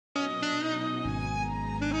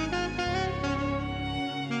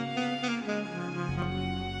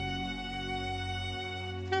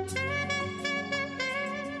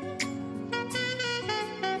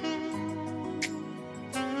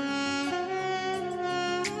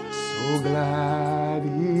so glad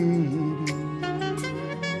he did.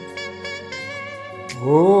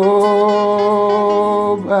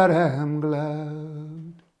 Oh, but I'm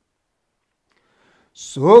glad,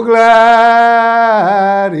 so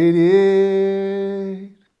glad he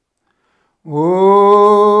did.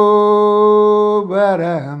 Oh, but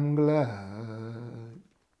I'm glad,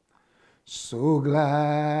 so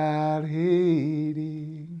glad he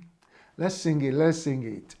did. Let's sing it, let's sing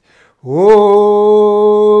it.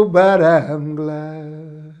 Oh, but I'm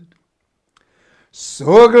glad,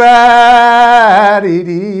 so glad he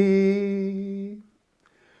did.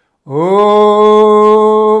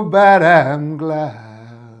 Oh, but I'm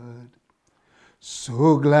glad,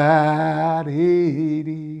 so glad he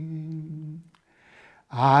did.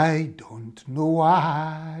 I don't know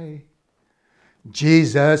why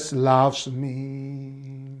Jesus loves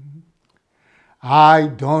me. I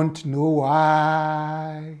don't know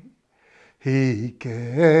why he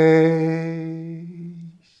cares.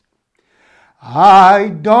 I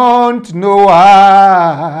don't know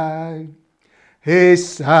why he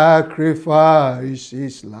sacrificed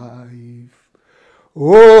his life.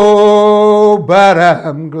 Oh, but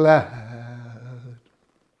I'm glad,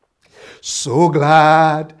 so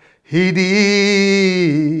glad he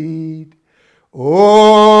did.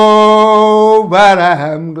 Oh, but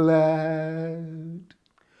I'm glad,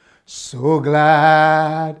 so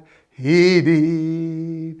glad he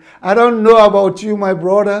did. I don't know about you, my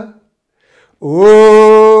brother.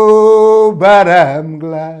 Oh, but I'm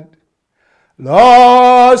glad.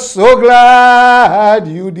 Lord, so glad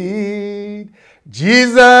you did.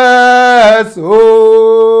 Jesus,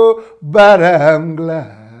 oh, but I'm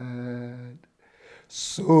glad,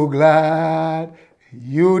 so glad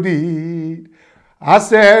you did. I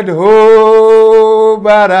said, oh,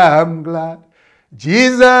 but I'm glad.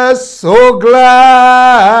 Jesus, so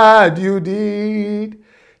glad you did.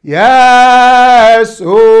 Yes,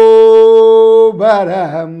 oh, but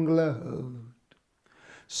I'm glad,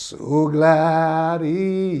 so glad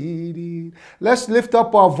he did. Let's lift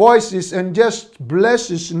up our voices and just bless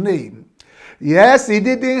his name. Yes, he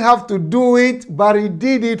didn't have to do it, but he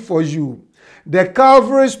did it for you. The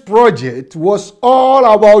Calvary's project was all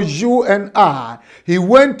about you and I. He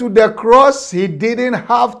went to the cross. He didn't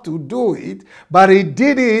have to do it, but he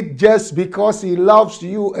did it just because he loves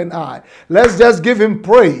you and I. Let's just give him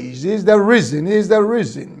praise. He's the reason. He's the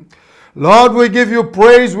reason. Lord, we give you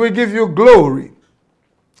praise. We give you glory.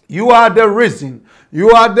 You are the reason.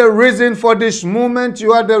 You are the reason for this moment.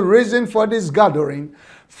 You are the reason for this gathering.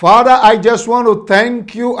 Father, I just want to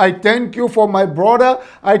thank you. I thank you for my brother.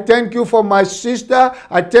 I thank you for my sister.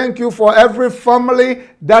 I thank you for every family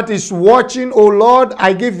that is watching, oh Lord.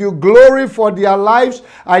 I give you glory for their lives.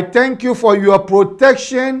 I thank you for your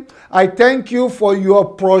protection. I thank you for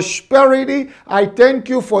your prosperity. I thank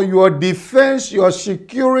you for your defense, your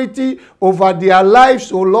security over their lives,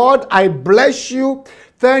 oh Lord. I bless you.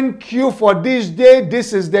 Thank you for this day.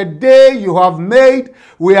 This is the day you have made.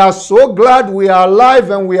 We are so glad we are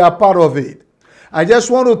alive and we are part of it. I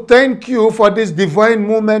just want to thank you for this divine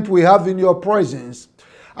moment we have in your presence.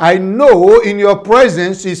 I know in your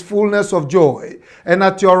presence is fullness of joy, and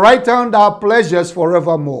at your right hand are pleasures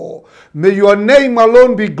forevermore. May your name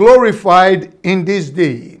alone be glorified in this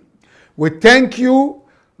day. We thank you,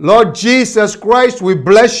 Lord Jesus Christ. We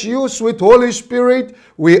bless you, sweet Holy Spirit.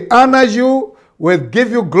 We honor you. We give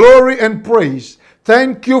you glory and praise.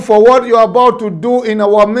 Thank you for what you are about to do in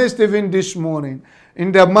our midst even this morning.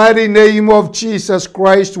 In the mighty name of Jesus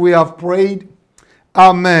Christ, we have prayed.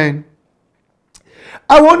 Amen.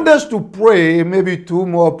 I want us to pray maybe 2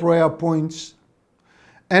 more prayer points.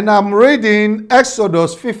 And I'm reading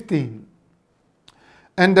Exodus 15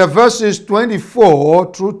 and the verses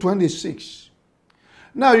 24 through 26.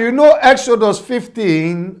 Now, you know Exodus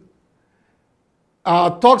 15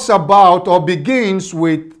 talks about or begins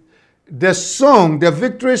with the song, the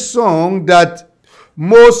victory song that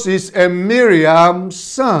Moses and Miriam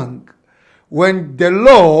sang when the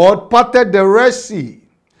Lord parted the Red Sea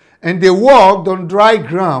and they walked on dry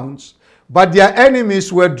grounds, but their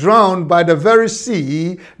enemies were drowned by the very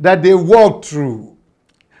sea that they walked through.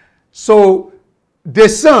 So they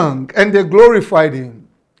sang and they glorified him.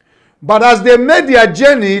 But as they made their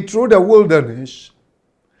journey through the wilderness,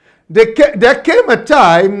 there came a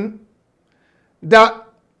time that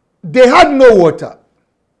they had no water.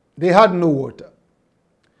 They had no water.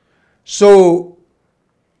 So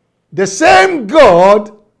the same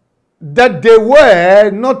God that they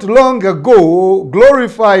were not long ago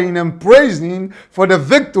glorifying and praising for the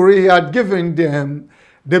victory he had given them,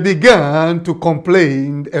 they began to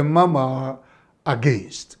complain and murmur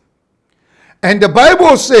against. And the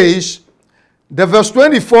Bible says The verse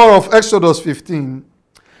 24 of Exodus 15.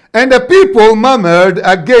 And the people murmured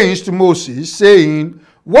against Moses, saying,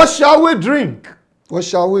 what shall we drink? What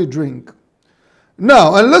shall we drink?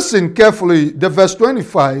 Now, and listen carefully, the verse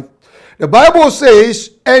 25. The Bible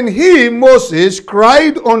says, and he, Moses,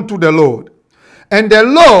 cried unto the Lord, and the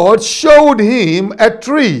Lord showed him a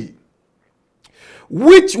tree,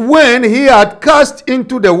 which when he had cast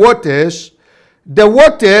into the waters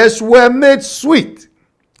were made sweet.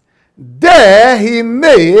 There he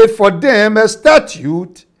made for them a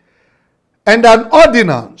statute and an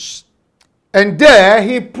ordinance, and there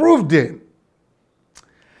he proved them,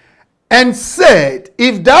 and said,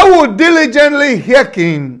 if thou wilt diligently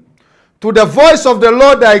hearken to the voice of the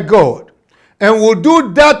Lord thy God, and will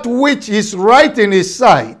do that which is right in his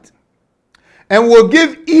sight, and will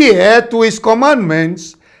give ear to his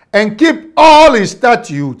commandments, and keep all his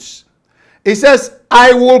statutes, it says,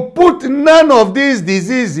 I will put none of these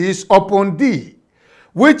diseases upon thee,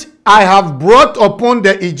 which I have brought upon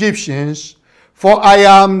the Egyptians, for I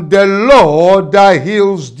am the Lord that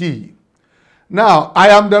heals thee. Now, I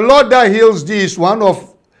am the Lord that heals thee is one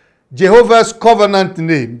of Jehovah's covenant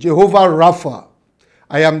name, Jehovah Rapha.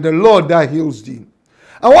 I am the Lord that heals thee.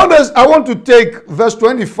 I want to take verse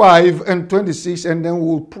 25 and 26 and then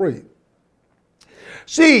we'll pray.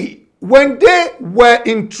 See, when they were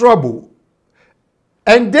in trouble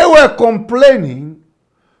and they were complaining,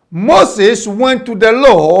 Moses went to the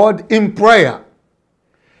Lord in prayer.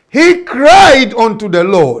 He cried unto the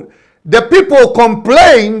Lord. The people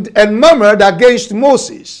complained and murmured against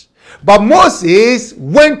Moses. But Moses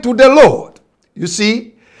went to the Lord. You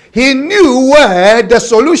see, he knew where the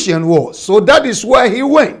solution was. So that is where he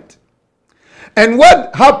went. And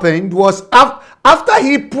what happened was after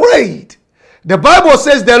he prayed, the Bible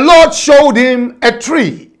says the Lord showed him a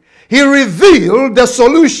tree. He revealed the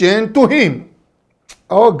solution to him.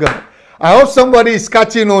 Oh God, I hope somebody is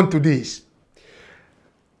catching on to this.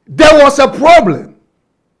 There was a problem.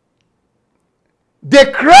 They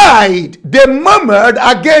cried, they murmured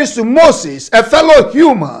against Moses, a fellow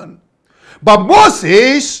human. But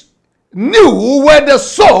Moses knew where the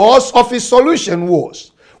source of his solution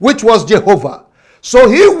was, which was Jehovah. So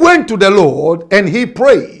he went to the Lord and he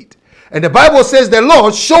prayed. And the Bible says the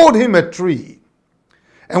Lord showed him a tree.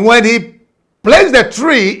 And when he placed the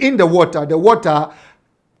tree in the water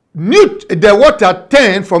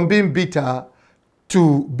turned from being bitter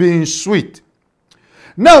to being sweet.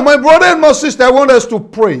 Now, my brother and my sister, I want us to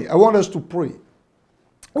pray. I want us to pray.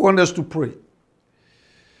 I want us to pray.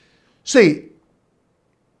 See,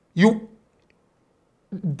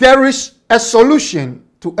 there is a solution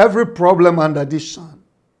to every problem under this sun.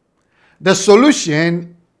 The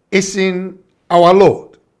solution is in our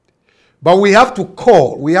Lord. But we have to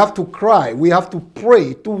call, we have to cry, we have to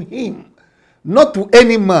pray to him. Not to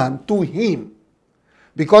any man, to him.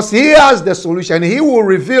 Because he has the solution. He will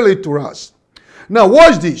reveal it to us. Now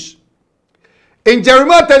watch this. In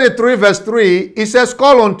Jeremiah 33 verse 3, it says,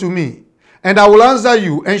 call unto me, and I will answer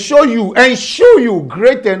you, and show you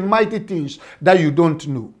great and mighty things that you don't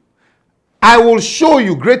know. I will show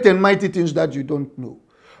you great and mighty things that you don't know.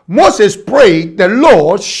 Moses prayed, the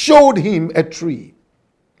Lord showed him a tree.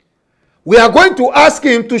 We are going to ask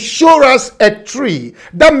him to show us a tree,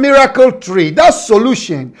 that miracle tree, that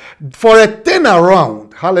solution for a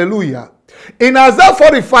turnaround. Hallelujah. In Isaiah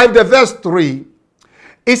 45, the verse 3,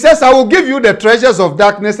 it says, I will give you the treasures of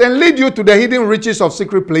darkness and lead you to the hidden riches of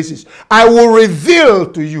secret places. I will reveal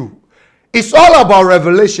to you. It's all about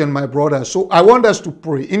revelation, my brother. So I want us to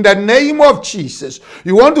pray. In the name of Jesus,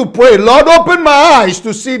 you want to pray, Lord, open my eyes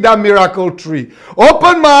to see that miracle tree.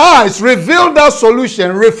 Open my eyes, reveal that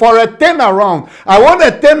solution for a turnaround. I want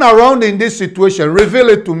a turnaround in this situation. Reveal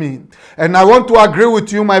it to me. And I want to agree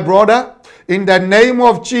with you, my brother. In the name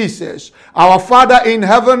of Jesus, our Father in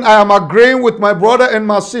heaven, I am agreeing with my brother and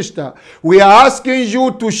my sister. We are asking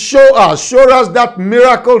you to show us that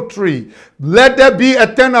miracle tree. Let there be a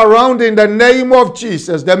turnaround in the name of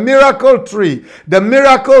Jesus. The miracle tree, the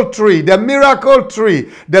miracle tree, the miracle tree,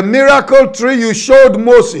 the miracle tree you showed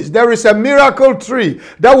Moses. There is a miracle tree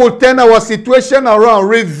that will turn our situation around.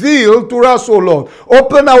 Reveal to us, O Lord.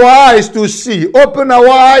 Open our eyes to see. Open our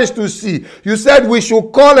eyes to see. You said we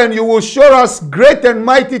should call and you will show us great and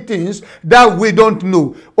mighty things that we don't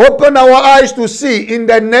know. Open our eyes to see in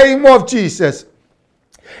the name of Jesus.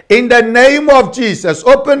 In the name of Jesus,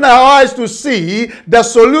 open our eyes to see the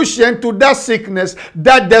solution to that sickness,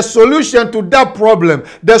 that the solution to that problem,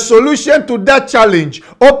 the solution to that challenge.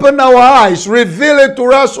 Open our eyes, reveal it to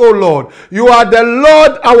us, O Lord. You are the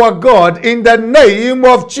Lord our God, in the name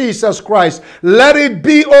of Jesus Christ. Let it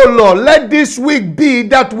be, O Lord. Let this week be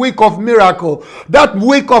that week of miracle, that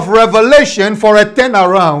week of revelation for a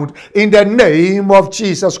turnaround, in the name of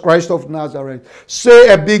Jesus Christ of Nazareth.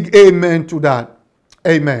 Say a big amen to that.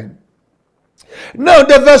 Amen. Now,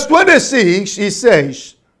 the verse 26, he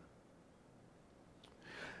says,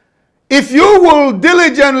 if you will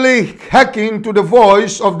diligently hearken to the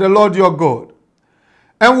voice of the Lord your God,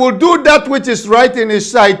 and will do that which is right in his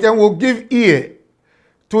sight, and will give ear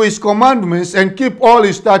to his commandments, and keep all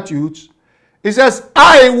his statutes, he says,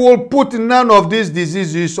 I will put none of these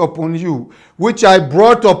diseases upon you, which I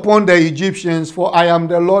brought upon the Egyptians, for I am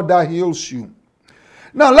the Lord that heals you.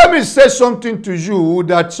 Now, let me say something to you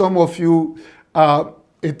that some of you,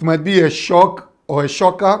 it might be a shock or a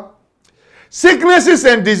shocker. Sicknesses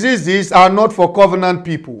and diseases are not for covenant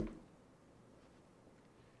people.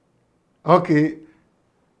 Okay.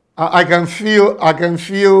 I can feel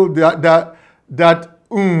that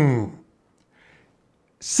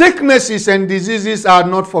sicknesses and diseases are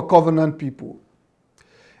not for covenant people.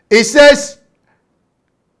 It says,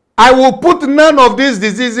 I will put none of these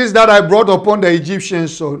diseases that I brought upon the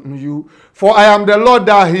Egyptians on you, for I am the Lord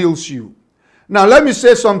that heals you. Now, let me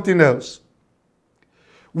say something else.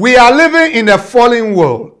 We are living in a fallen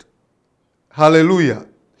world. Hallelujah.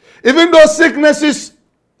 Even though sicknesses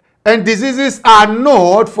and diseases are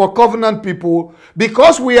not for covenant people,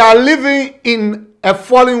 because we are living in a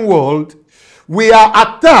fallen world, we are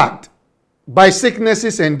attacked by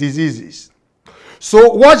sicknesses and diseases.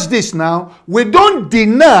 So watch this now. We don't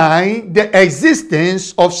deny the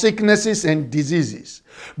existence of sicknesses and diseases,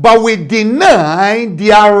 but we deny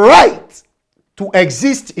their right to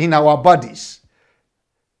exist in our bodies.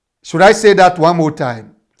 Should I say that one more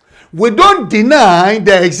time? We don't deny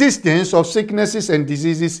the existence of sicknesses and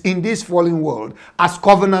diseases in this fallen world as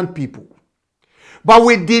covenant people, but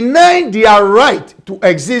we deny their right to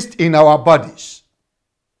exist in our bodies.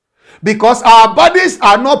 Because our bodies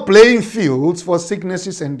are not playing fields for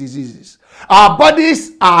sicknesses and diseases. Our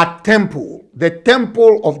bodies are temple, the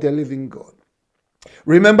temple of the living God.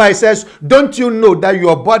 Remember, it says, don't you know that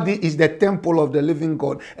your body is the temple of the living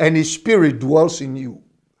God and his spirit dwells in you?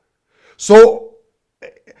 So,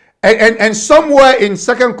 and somewhere in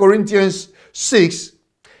 2 Corinthians 6,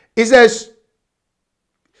 it says,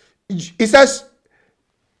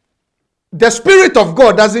 the Spirit of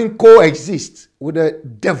God doesn't coexist with the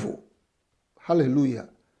devil. Hallelujah.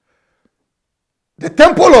 The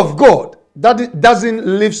temple of God that doesn't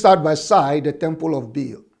live side by side the temple of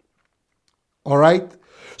Baal. All right?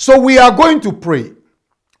 So we are going to pray.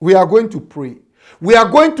 We are going to pray. We are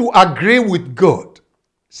going to agree with God.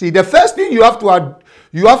 See, the first thing you have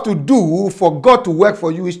to do for God to work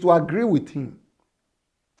for you is to agree with him.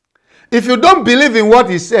 If you don't believe in what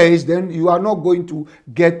he says, then you are not going to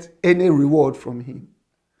get any reward from him.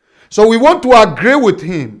 So we want to agree with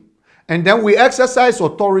him. And then we exercise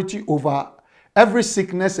authority over every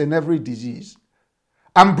sickness and every disease.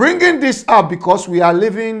 I'm bringing this up because we are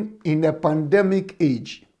living in a pandemic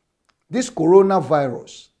age. This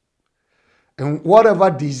coronavirus and whatever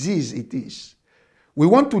disease it is, we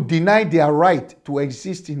want to deny their right to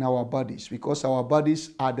exist in our bodies because our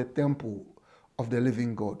bodies are the temple of the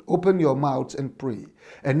living God. Open your mouth and pray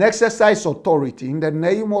and exercise authority in the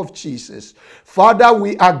name of Jesus. Father,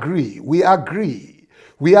 we agree. We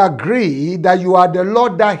agree that you are the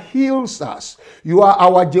Lord that heals us. You are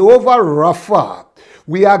our Jehovah Rapha.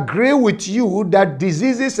 We agree with you that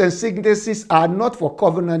diseases and sicknesses are not for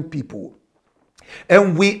covenant people.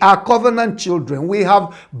 And we are covenant children. We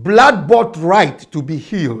have blood-bought right to be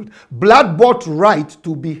healed, blood-bought right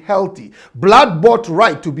to be healthy, blood-bought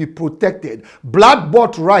right to be protected,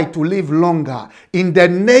 blood-bought right to live longer. In the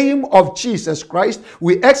name of Jesus Christ,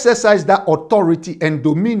 we exercise that authority and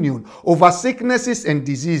dominion over sicknesses and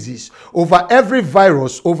diseases, over every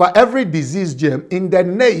virus, over every disease germ. In the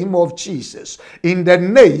name of Jesus, in the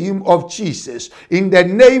name of Jesus, in the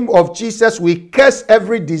name of Jesus, we curse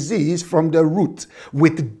every disease from the root.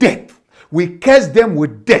 With death. We curse them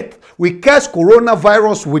with death. We curse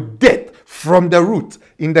coronavirus with death from the root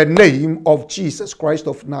in the name of Jesus Christ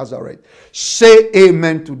of Nazareth. Say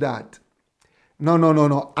amen to that.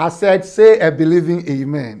 No. I said say a believing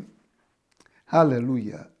amen.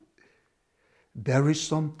 Hallelujah. There is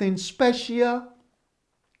something special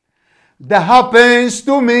that happens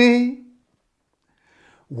to me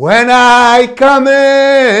when I come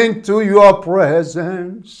into your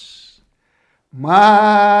presence.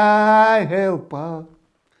 my helper.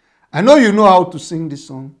 I know you know how to sing this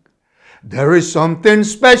song. There is something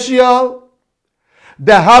special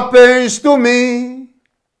that happens to me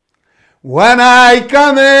when I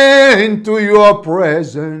come into your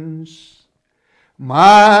presence,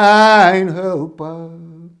 mine helper.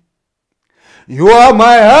 You are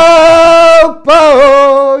my helper,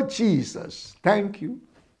 oh Jesus. Thank you.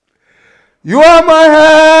 You are my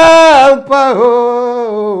helper,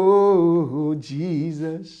 oh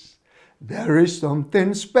Jesus. There is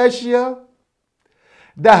something special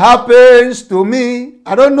that happens to me.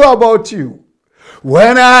 I don't know about you.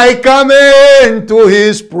 When I come into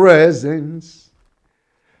his presence,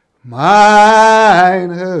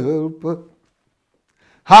 mine helper.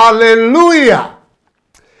 Hallelujah.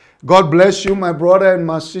 God bless you, my brother and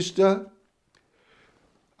my sister.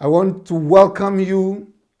 I want to welcome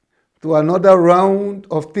you to another round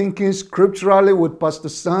of Thinking Scripturally with Pastor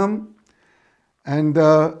Sam. And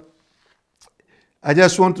I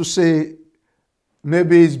just want to say,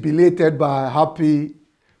 maybe it's belated by a happy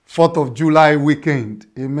 4th of July weekend.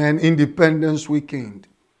 Amen. Independence weekend.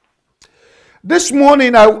 This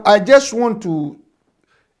morning, I just want to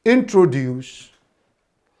introduce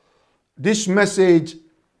this message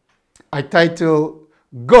I title,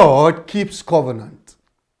 God Keeps Covenant.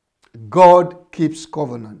 God keeps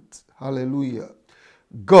covenant. Hallelujah.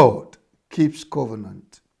 God keeps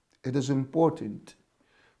covenant. It is important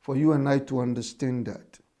for you and I to understand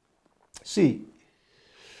that. See,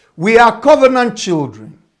 we are covenant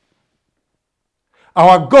children.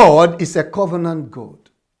 Our God is a covenant God.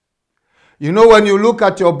 You know, when you look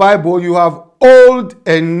at your Bible, you have Old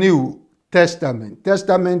and New Testament.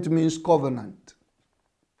 Testament means covenant.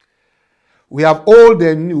 We have old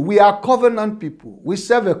and new. We are covenant people. We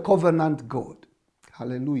serve a covenant God.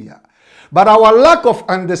 Hallelujah. But our lack of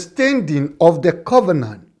understanding of the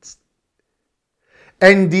covenant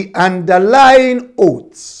and the underlying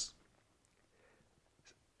oaths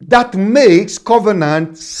that makes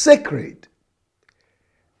covenant sacred,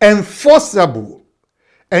 enforceable,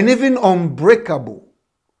 and even unbreakable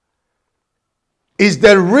is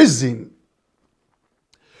the reason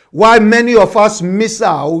why many of us miss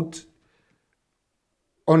out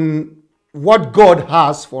on what God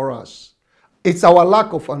has for us. It's our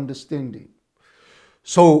lack of understanding.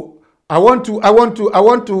 So I want to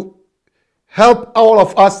help all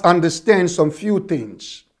of us understand some few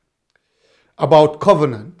things about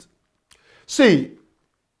covenant. See,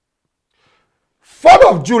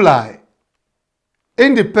 4th of July,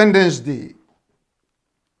 Independence Day,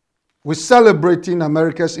 we're celebrating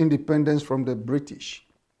America's independence from the British.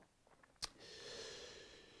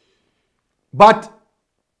 But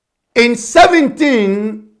in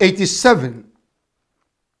 1787,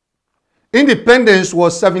 independence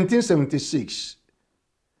was 1776.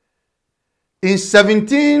 In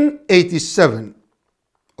 1787,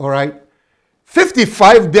 all right,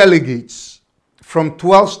 55 delegates from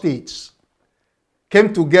 12 states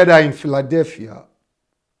came together in Philadelphia.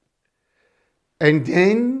 And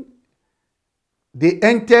then they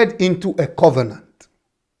entered into a covenant.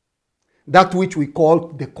 That which we call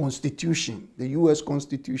the Constitution, the U.S.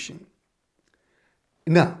 Constitution.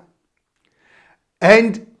 Now,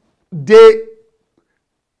 and they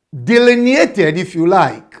delineated, if you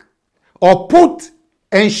like, or put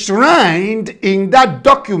enshrined in that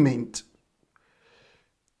document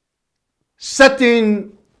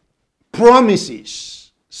certain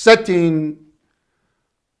promises, certain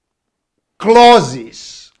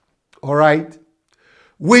clauses, all right,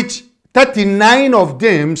 which 39 of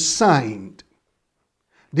them signed.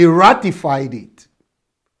 They ratified it.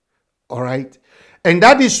 All right. And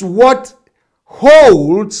that is what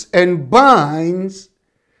holds and binds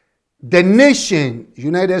the nation,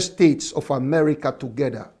 United States of America,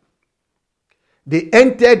 together. They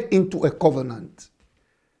entered into a covenant,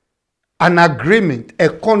 an agreement, a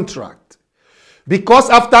contract. Because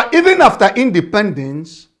even after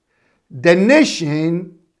independence, the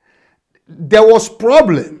nation, there was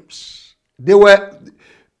problems. They were,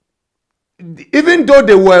 even though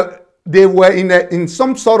they were in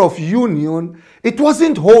some sort of union, it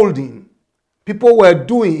wasn't holding. People were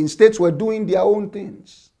doing, states were doing their own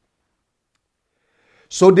things.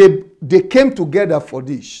 So they came together for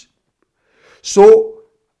this. So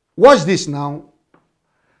watch this now.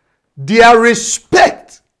 Their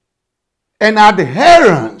respect and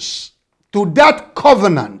adherence to that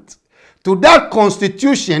covenant, to that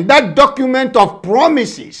constitution, that document of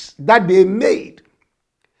promises that they made,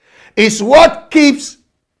 is what keeps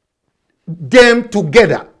them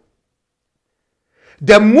together.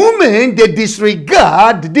 The moment they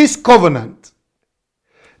disregard this covenant,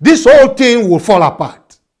 this whole thing will fall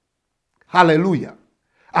apart. Hallelujah.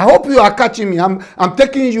 I hope you are catching me. I'm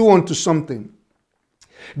taking you on to something.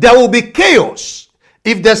 There will be chaos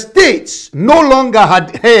if the states no longer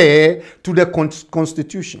adhere to the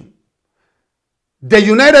Constitution. The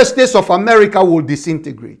United States of America will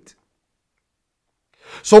disintegrate.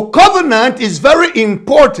 So covenant is very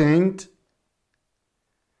important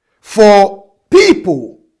for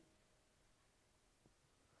people.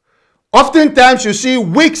 Oftentimes you see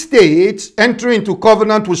weak states enter into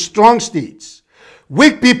covenant with strong states.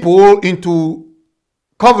 Weak people into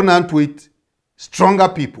covenant with stronger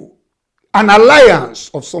people. An alliance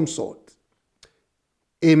of some sort.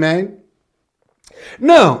 Amen.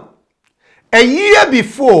 Now, a year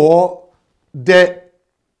before the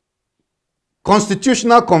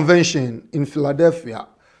Constitutional Convention in Philadelphia,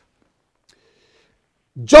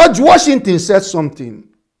 George Washington said something.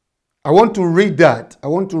 I want to read that.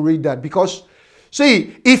 Because,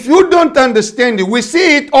 see, if you don't understand it, we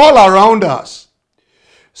see it all around us.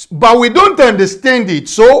 But we don't understand it.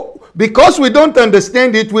 So, because we don't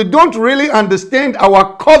understand it, we don't really understand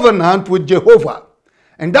our covenant with Jehovah.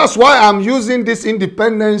 And that's why I'm using this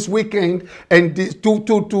Independence Weekend and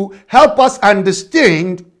to help us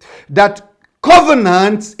understand that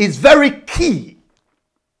covenant is very key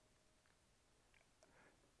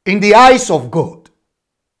in the eyes of God.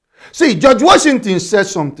 See, George Washington said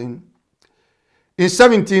something in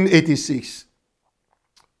 1786,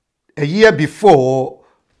 a year before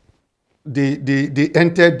they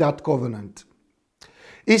entered that covenant.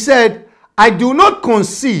 He said, I do not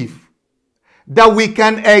conceive that we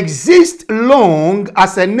can exist long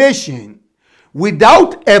as a nation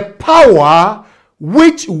without a power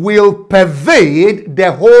which will pervade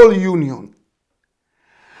the whole union.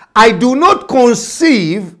 I do not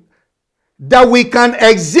conceive that we can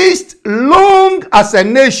exist long as a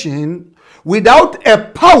nation without a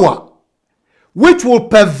power which will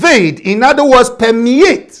pervade, in other words,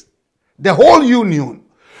 permeate the whole union,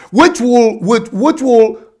 which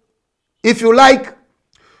will, if you like,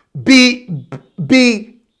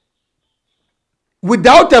 be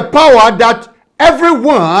without a power that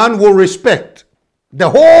everyone will respect. The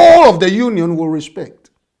whole of the union will respect.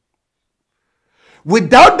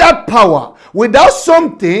 Without that power, without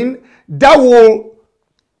something that will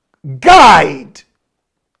guide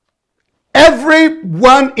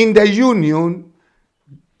everyone in the union,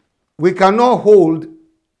 we cannot hold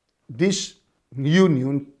this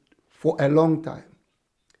union for a long time.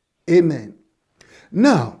 Amen.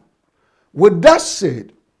 Now, with that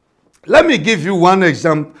said, let me give you one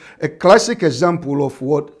example, a classic example of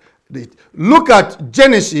what it. Look at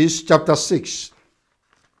Genesis chapter 6.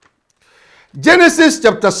 Genesis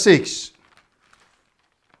chapter 6.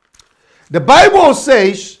 The Bible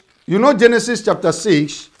says, you know, Genesis chapter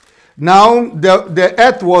 6, now the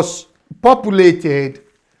earth was populated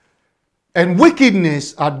and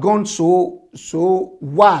wickedness had gone so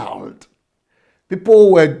wild.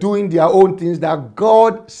 People were doing their own things that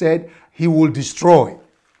God said he will destroy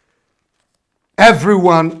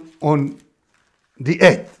everyone on the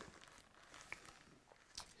earth.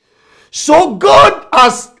 So God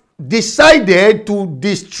has decided to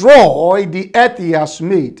destroy the earth he has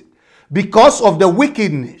made because of the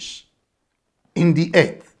wickedness in the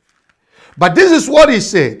earth. But this is what he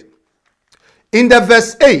said in the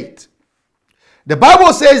verse 8. The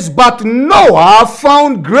Bible says, but Noah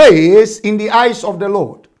found grace in the eyes of the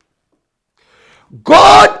Lord.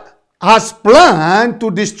 God has planned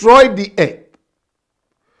to destroy the earth.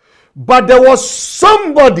 But there was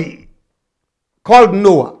somebody called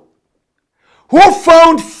Noah who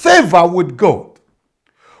found favor with God,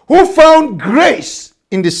 who found grace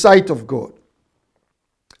in the sight of God.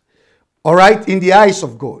 All right, in the eyes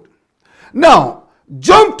of God. Now,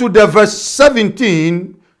 jump to the verse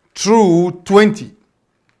 17 through 20.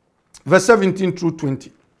 Verse 17 through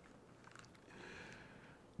 20.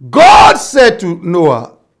 God said to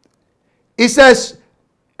Noah, he says,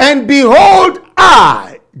 and behold,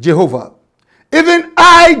 I, Jehovah, even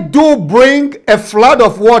I do bring a flood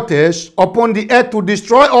of waters upon the earth to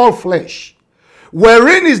destroy all flesh,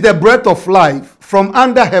 wherein is the breath of life from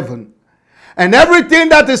under heaven, and everything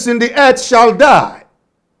that is in the earth shall die.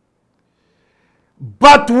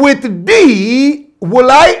 But with thee will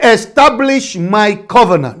I establish my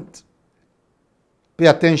covenant. Pay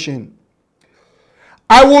attention.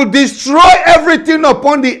 I will destroy everything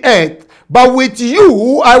upon the earth, but with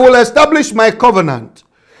you I will establish my covenant.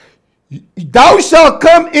 Thou shalt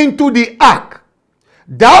come into the ark,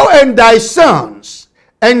 thou and thy sons,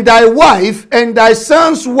 and thy wife, and thy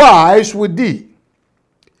sons' wives with thee.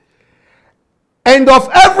 And of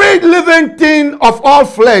every living thing of all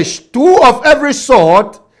flesh, two of every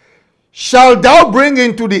sort shalt thou bring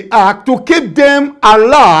into the ark to keep them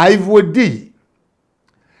alive with thee.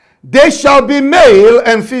 They shall be male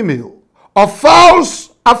and female, of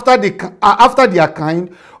fowls after their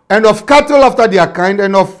kind, and of cattle after their kind,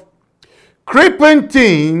 and of creeping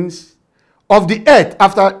things of the earth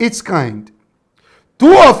after its kind.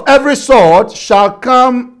 2 of every sort shall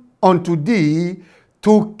come unto thee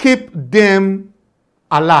to keep them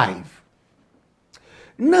alive.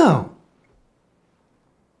 Now,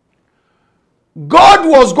 God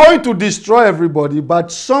was going to destroy everybody,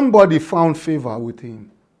 but somebody found favor with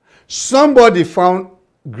him. Somebody found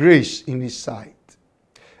grace in his sight.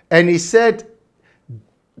 And he said,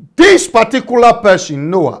 this particular person,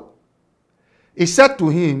 Noah, he said to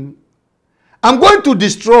him, I'm going to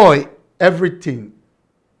destroy everything.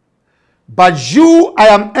 But you, I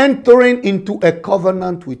am entering into a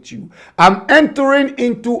covenant with you. I'm entering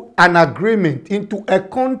into an agreement, into a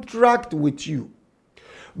contract with you.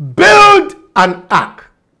 Build an ark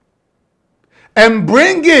and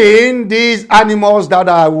bring in these animals that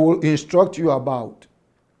I will instruct you about.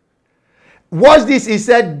 What's this? He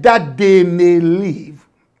said, that they may live.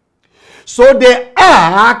 So the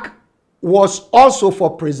ark was also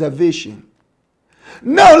for preservation.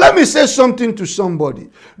 Now, let me say something to somebody.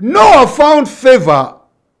 Noah found favor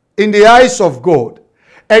in the eyes of God,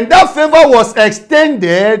 and that favor was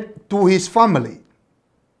extended to his family.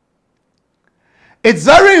 It's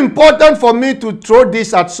very important for me to throw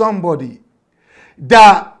this at somebody,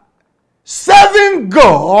 that serving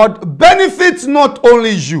God benefits not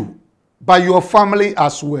only you, but your family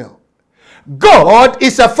as well. God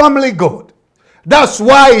is a family God. That's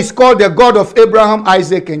why he's called the God of Abraham,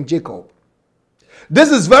 Isaac, and Jacob. This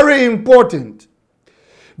is very important.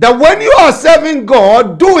 That when you are serving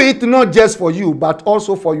God, do it not just for you, but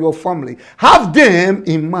also for your family. Have them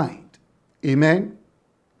in mind. Amen.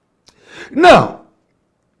 Now,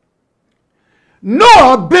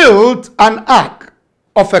 Noah built an ark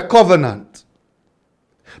of a covenant.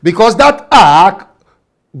 Because that ark,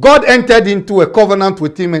 God entered into a covenant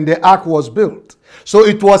with him and the ark was built. So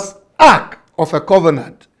it was ark of a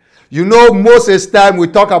covenant. You know, Moses' time we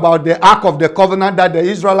talk about the Ark of the Covenant that the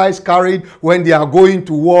Israelites carried when they are going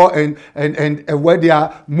to war and when they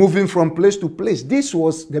are moving from place to place. This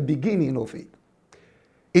was the beginning of it.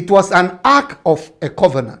 It was an Ark of a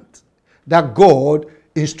Covenant that God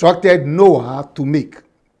instructed Noah to make.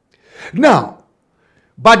 Now,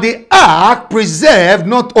 but the Ark preserved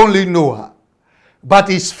not only Noah, but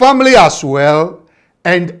his family as well,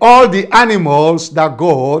 and all the animals that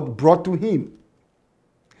God brought to him.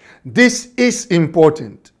 This is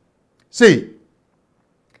important. See,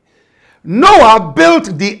 Noah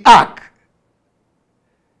built the ark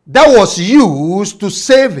that was used to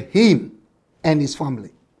save him and his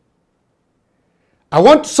family. I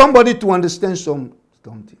want somebody to understand something.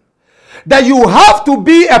 That you have to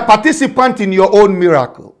be a participant in your own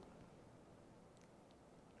miracle.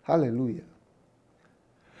 Hallelujah.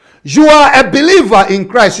 You are a believer in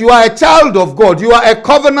Christ. You are a child of God. You are a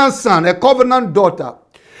covenant son, a covenant daughter.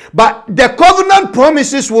 But the covenant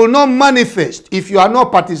promises will not manifest if you are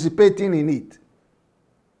not participating in it.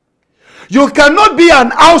 You cannot be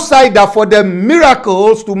an outsider for the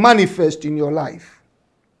miracles to manifest in your life.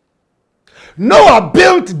 Noah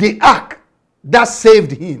built the ark that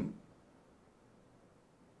saved him.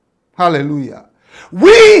 Hallelujah.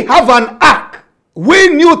 We have an ark. We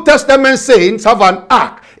New Testament saints have an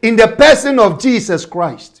ark in the person of Jesus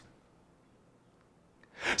Christ.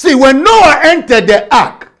 See, when Noah entered the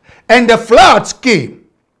ark, and the floods came,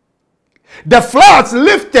 the floods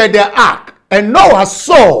lifted the ark, and Noah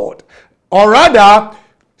soared, or rather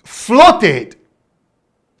floated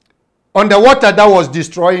on the water that was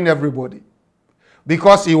destroying everybody,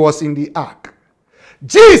 because he was in the ark.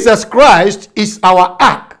 Jesus Christ is our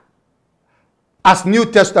ark, as New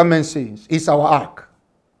Testament says, is our ark.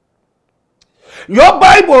 Your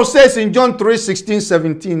Bible says in John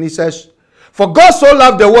 3:16-17, it says, for God so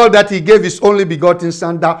loved the world that he gave his only begotten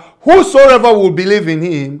Son, that whosoever will believe in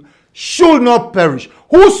him should not perish.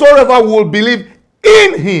 Whosoever will believe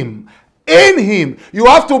in him. In him. You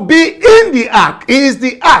have to be in the ark. He is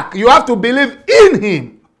the ark. You have to believe in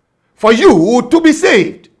him for you to be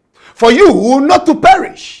saved. For you not to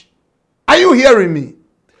perish. Are you hearing me?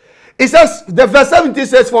 It says, the verse 17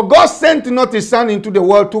 says, for God sent not his Son into the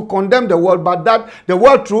world to condemn the world, but that the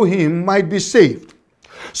world through him might be saved.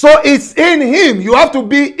 So it's in him. You have to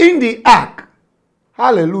be in the ark.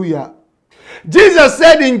 Hallelujah. Jesus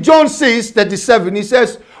said in John 6:37, he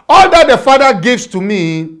says, all that the Father gives to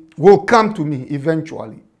me will come to me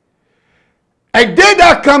eventually. And they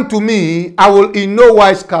that come to me, I will in no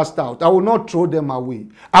wise cast out. I will not throw them away.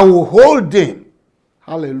 I will hold them.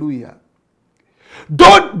 Hallelujah.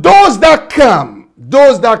 Those that come,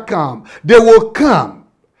 they will come.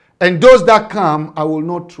 And those that come, I will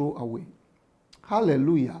not throw away.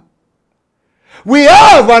 Hallelujah. We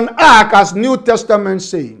have an ark as New Testament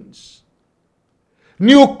saints.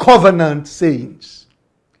 New covenant saints.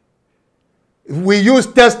 We use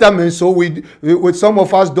testament, so some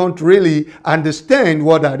of us don't really understand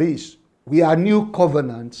what that is. We are new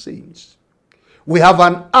covenant saints. We have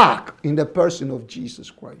an ark in the person of Jesus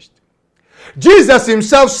Christ. Jesus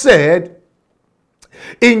himself said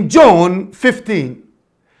in John 15,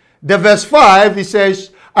 the verse 5, he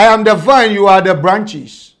says, I am the vine, you are the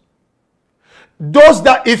branches. Those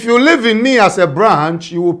that, if you live in me as a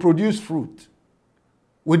branch, you will produce fruit.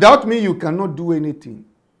 Without me, you cannot do anything.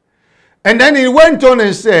 And then he went on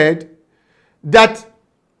and said that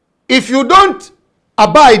if you don't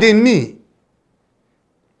abide in me,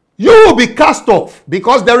 you will be cast off,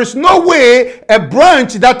 because there is no way a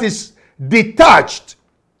branch that is detached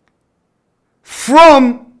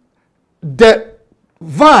from the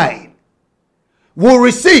vine will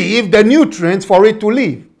receive the nutrients for it to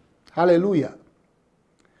live. Hallelujah.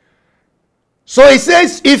 So he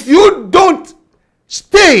says, if you don't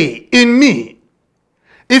stay in me,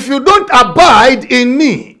 if you don't abide in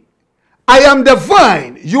me, I am the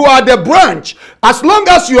vine, you are the branch. As long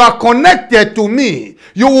as you are connected to me,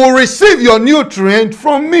 you will receive your nutrient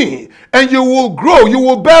from me, and you will grow, you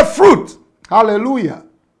will bear fruit. Hallelujah.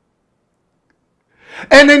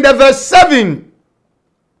 And in the verse 7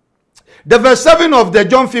 of the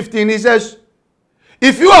John 15, he says,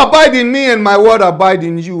 if you abide in me and my word abide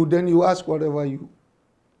in you, then you ask whatever you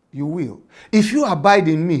will. If you abide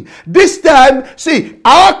in me. This time, see,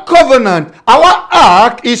 our covenant, our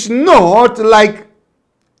ark is not like,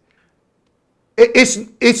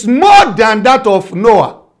 it's more than that of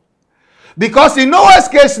Noah. Because in Noah's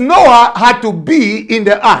case, Noah had to be in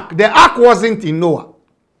the ark. The ark wasn't in Noah.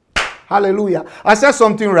 Hallelujah. I said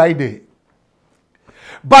something right there.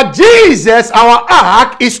 But Jesus, our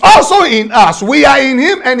ark, is also in us. We are in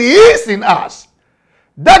him and he is in us.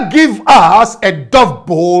 That gives us a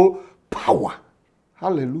double power.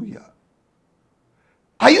 Hallelujah.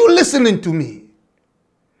 Are you listening to me?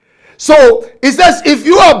 So it says, if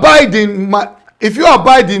you abide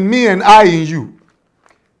in me and I in you,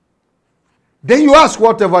 then you ask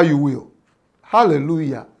whatever you will.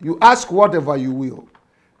 Hallelujah. You ask whatever you will,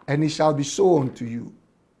 and it shall be so unto you.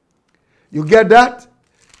 You get that?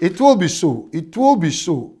 It will be so. It will be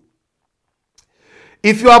so.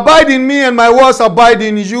 If you abide in me and my words abide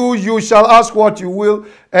in you, you shall ask what you will,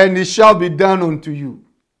 and it shall be done unto you.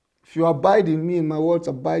 If you abide in me and my words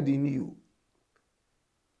abide in you.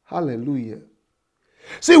 Hallelujah.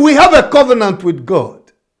 See, we have a covenant with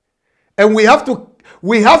God, and we have to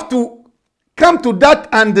come to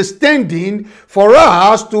that understanding for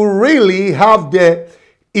us to really have the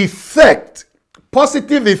effect,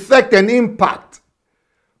 positive effect and impact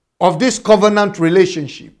of this covenant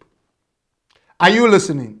relationship. Are you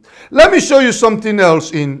listening? Let me show you something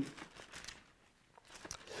else in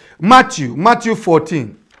Matthew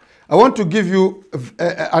 14. I want to give you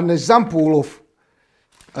an example of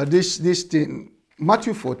this thing.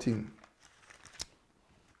 Matthew 14.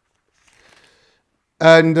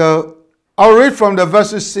 And I'll read from the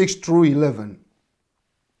verses 6 through 11.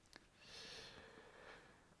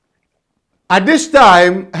 At this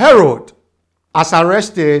time, Herod has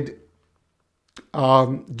arrested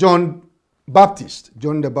John Baptist,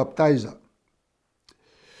 John the Baptizer.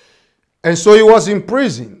 And so he was in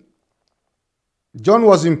prison. John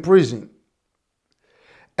was in prison.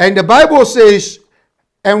 And the Bible says,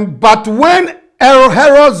 but when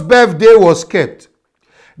Herod's birthday was kept,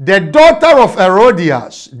 the daughter of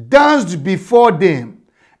Herodias danced before them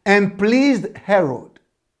and pleased Herod.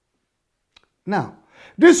 Now,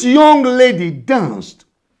 this young lady danced.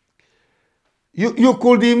 You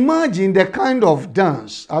could imagine the kind of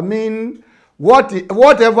dance. I mean,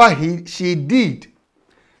 whatever she did,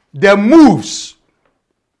 the moves.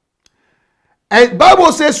 And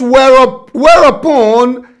Bible says,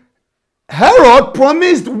 whereupon Herod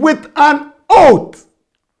promised with an oath.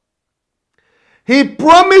 He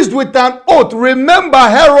promised with an oath. Remember,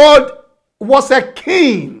 Herod was a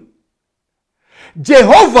king.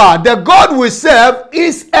 Jehovah, the God we serve,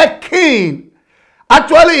 is a king.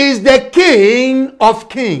 Actually, he is the King of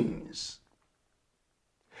kings.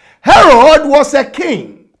 Herod was a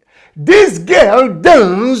king. This girl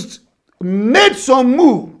danced, made some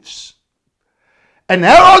moves. And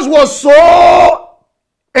Herod was so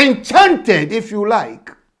enchanted, if you like,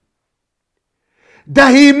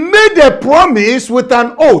 that he made a promise with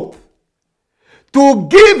an oath to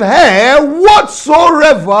give her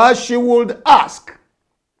whatsoever she would ask.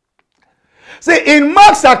 See, in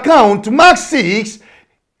Mark's account, Mark 6,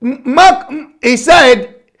 Mark, he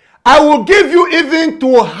said, I will give you even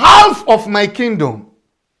to half of my kingdom.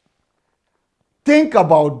 Think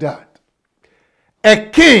about that. A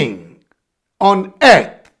king on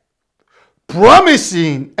earth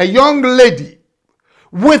promising a young lady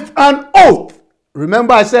with an oath.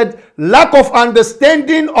 Remember I said lack of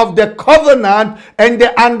understanding of the covenant and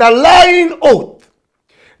the underlying oath.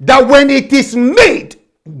 That when it is made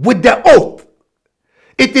with the oath,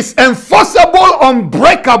 it is enforceable,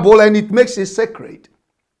 unbreakable, and it makes it sacred.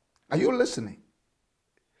 Are you listening?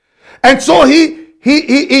 And so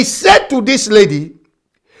he said to this lady,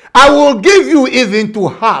 I will give you even to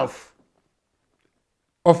half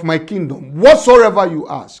of my kingdom, whatsoever you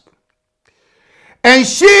ask. And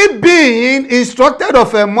she, being instructed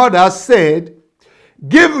of her mother, said,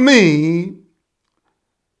 give me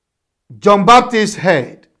John Baptist's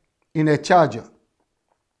head in a charger.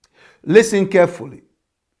 Listen carefully.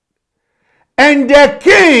 And the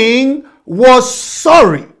king was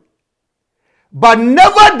sorry, but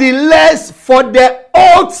nevertheless, for the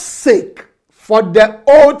oath's sake,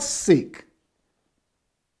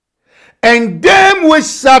 and them which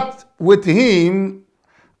sat with him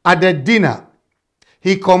at the dinner,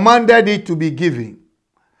 he commanded it to be given.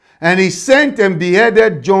 And he sent and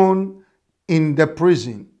beheaded John in the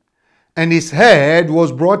prison. And his head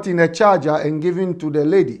was brought in a charger and given to the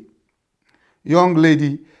lady, young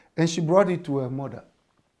lady, and she brought it to her mother.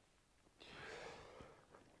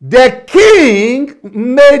 The king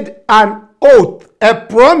made an oath, a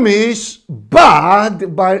promise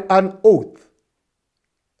backed by an oath.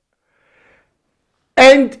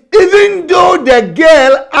 And even though the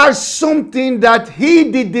girl asked something that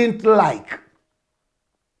he didn't like,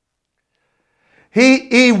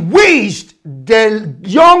 he wished the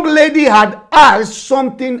young lady had asked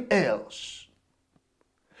something else.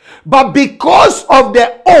 But because of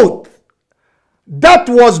the oath that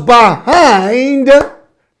was behind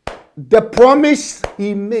the promise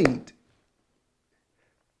he made,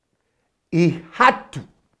 he had to.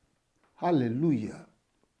 Hallelujah.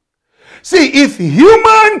 See, if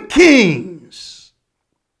human kings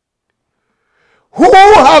who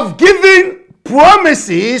have given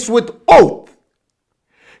promises with oath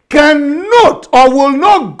cannot or will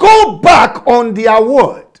not go back on their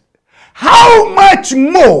word, how much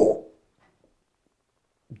more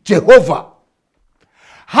Jehovah?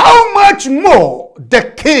 How much more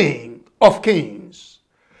the King of Kings,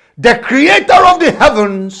 the creator of the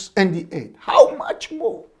heavens and the earth? How much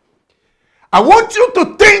more? I want you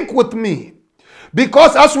to think with me,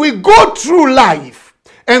 because as we go through life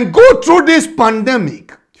and go through this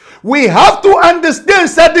pandemic, we have to understand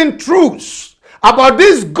certain truths about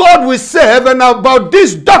this God we serve and about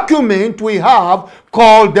this document we have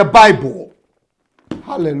called the Bible.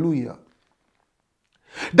 Hallelujah.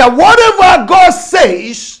 That whatever God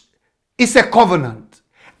says is a covenant.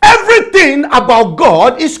 Everything about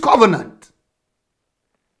God is covenant.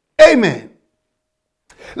 Amen.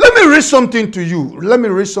 Let me read something to you. Let me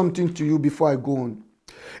read something to you before I go on.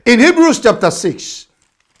 In Hebrews chapter 6.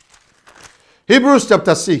 Hebrews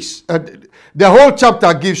chapter 6. The whole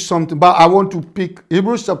chapter gives something, but I want to pick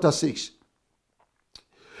Hebrews chapter 6.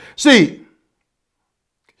 See,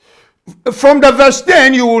 from the verse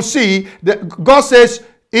 10, you will see that God says,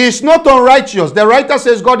 He is not unrighteous. The writer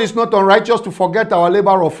says God is not unrighteous to forget our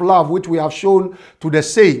labor of love, which we have shown to the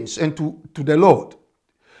saints and to the Lord.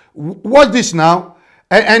 Watch this now.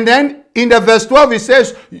 And then in the verse 12, it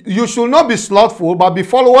says, you should not be slothful, but be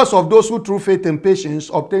followers of those who through faith and patience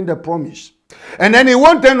obtain the promise. And then he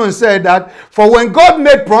went on and said that, for when God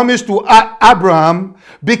made promise to Abraham,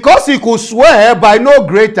 because he could swear by no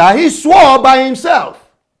greater, he swore by himself.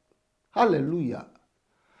 Hallelujah.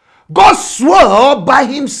 God swore by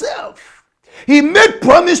himself. He made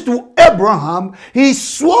promise to Abraham. He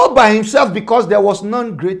swore by himself because there was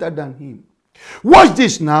none greater than him. Watch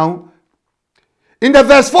this now. In the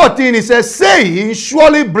verse 14, he says, saying,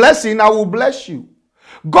 surely blessing, I will bless you.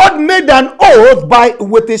 God made an oath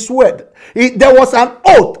with his word. There was an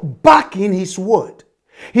oath back in his word.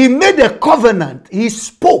 He made a covenant. He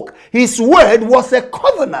spoke. His word was a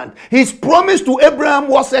covenant. His promise to Abraham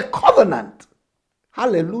was a covenant.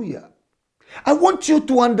 Hallelujah. I want you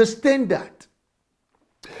to understand that.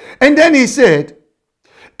 And then he said,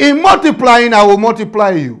 in multiplying, I will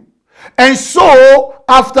multiply you. And so,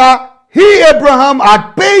 after he, Abraham,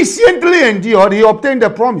 had patiently endured, he obtained the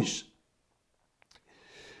promise.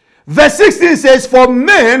 Verse 16 says, for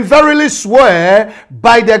men verily swear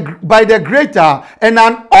by the greater, and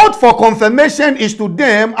an oath for confirmation is to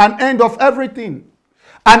them an end of everything,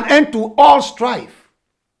 an end to all strife.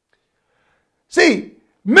 See,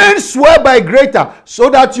 Men swear by greater, so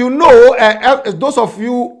that you know, those of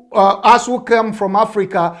you us who come from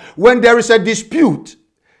Africa, when there is a dispute,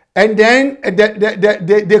 and then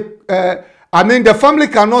the family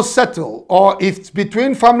cannot settle, or if it's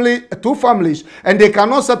between two families, and they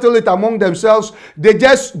cannot settle it among themselves, they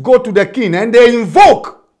just go to the king and they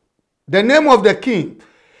invoke the name of the king.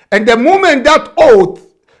 And the moment that oath,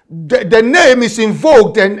 the name is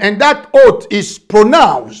invoked and that oath is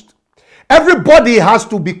pronounced, everybody has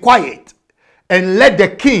to be quiet and let the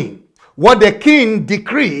king, what the king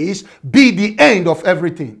decrees, be the end of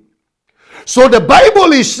everything. So the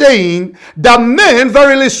Bible is saying that men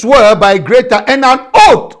verily swear by greater, and an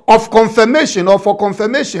oath of confirmation or for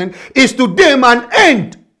confirmation is to them an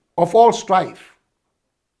end of all strife.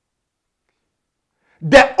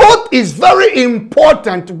 The oath is very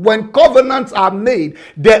important when covenants are made.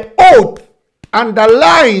 The oath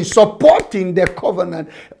underlying, supporting the covenant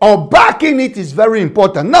or backing it is very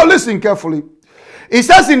important. Now listen carefully. It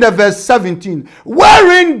says in the verse 17,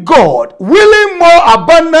 wherein God, willing more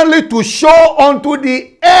abundantly to show unto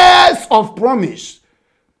the heirs of promise.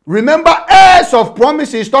 Remember, heirs of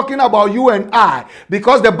promise is talking about you and I,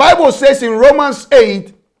 because the Bible says in Romans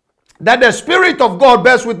 8, that the Spirit of God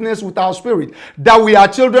bears witness with our spirit that we are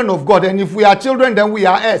children of God. And if we are children, then we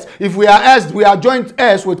are heirs. If we are heirs, we are joint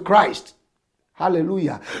heirs with Christ.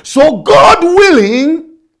 Hallelujah. So God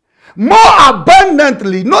willing, more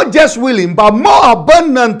abundantly, not just willing, but more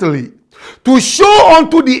abundantly, to show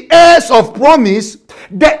unto the heirs of promise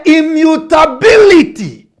the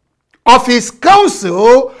immutability of his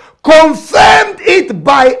counsel, confirmed it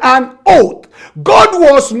by an oath. God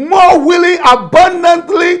was more willing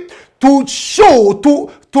abundantly to show,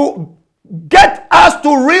 to get us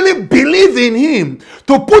to really believe in him,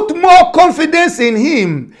 to put more confidence in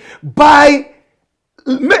him by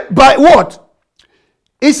what?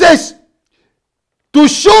 It says, to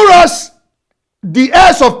show us the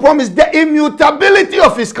heirs of promise, the immutability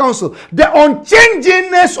of his counsel, the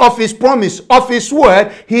unchangingness of his promise, of his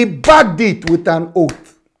word, he backed it with an oath.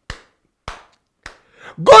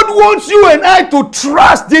 God wants you and I to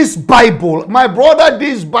trust this Bible. My brother,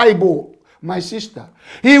 this Bible. My sister.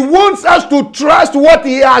 He wants us to trust what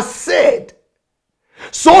he has said.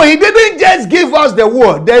 So he didn't just give us the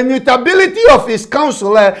word. The immutability of his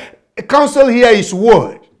counsel, counsel here is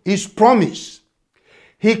word, his promise.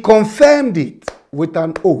 He confirmed it with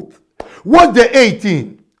an oath. What's the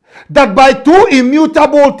 18? That by two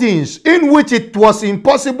immutable things in which it was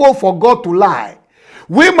impossible for God to lie,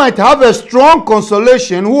 we might have a strong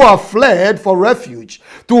consolation who have fled for refuge,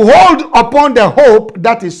 to hold upon the hope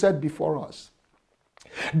that is set before us.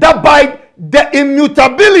 That by the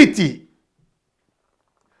immutability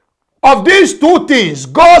of these two things,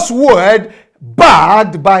 God's word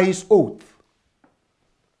backed by his oath,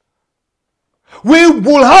 we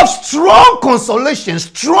will have strong consolation,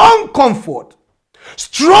 strong comfort,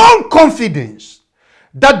 strong confidence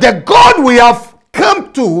that the God we have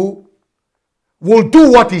come to will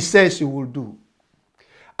do what he says he will do.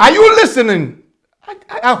 Are you listening?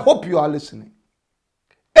 I hope you are listening.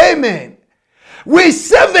 Amen. We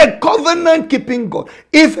serve a covenant-keeping God.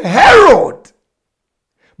 If Herod,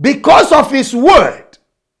 because of his word,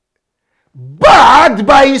 backed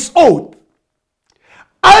by his oath,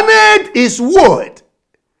 honored his word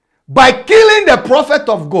by killing the prophet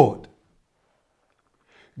of God,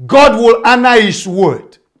 God will honor his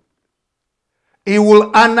word. He will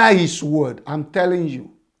honor his word. I'm telling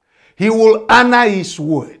you. He will honor his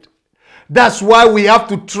word. That's why we have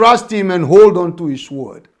to trust him and hold on to his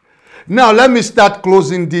word. Now, let me start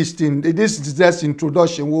closing this thing. This is just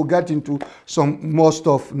introduction. We'll get into some more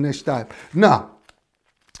stuff next time. Now,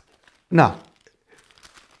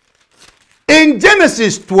 in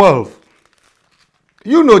Genesis 12,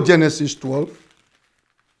 you know Genesis 12.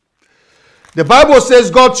 The Bible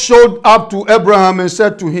says God showed up to Abraham and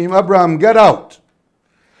said to him, Abraham, get out.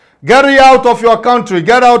 Get out of your country.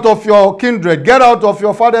 Get out of your kindred. Get out of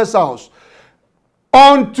your father's house.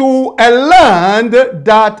 Unto a land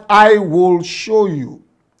that I will show you.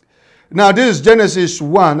 Now this is Genesis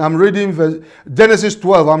 1. I'm reading Genesis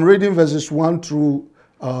 12. I'm reading verses 1 through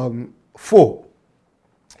 4.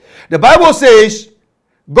 The Bible says,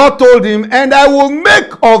 God told him, and I will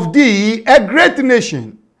make of thee a great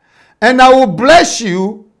nation, and I will bless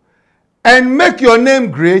you and make your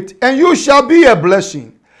name great, and you shall be a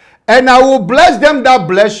blessing. And I will bless them that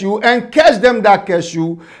bless you, and curse them that curse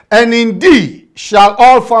you, and in thee shall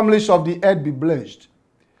all families of the earth be blessed.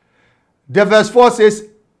 The verse 4 says,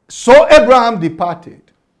 so Abraham departed.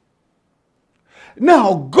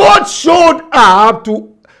 Now, God showed up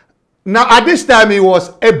to, now at this time it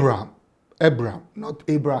was Abram, not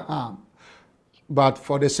Abraham. But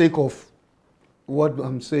for the sake of what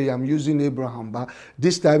I'm saying, I'm using Abraham. But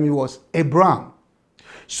this time it was Abram.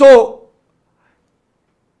 So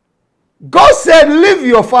God said, leave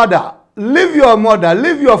your father, leave your mother,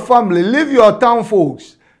 leave your family, leave your town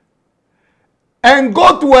folks, and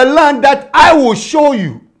go to a land that I will show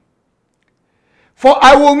you. For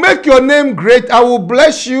I will make your name great. I will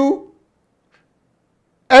bless you,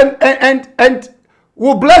 and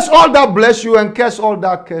will bless all that bless you and curse all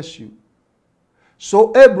that curse you.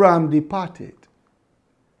 So Abraham departed.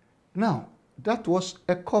 Now, that was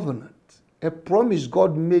a covenant, a promise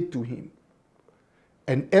God made to him.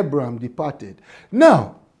 And Abraham departed.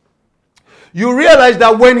 Now, you realize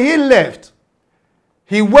that when he left,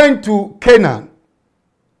 he went to Canaan.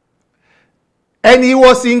 And he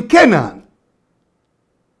was in Canaan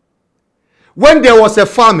when there was a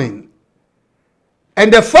famine.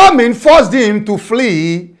 And the famine forced him to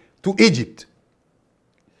flee to Egypt.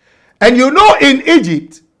 And you know, in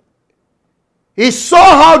Egypt, he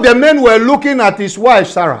saw how the men were looking at his wife,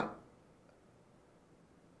 Sarah.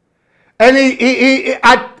 And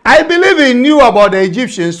I believe he knew about the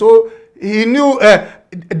Egyptians, so he knew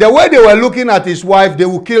the way they were looking at his wife, they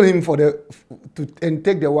would kill him and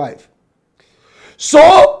take the wife.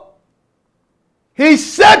 So he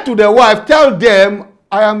said to the wife, tell them,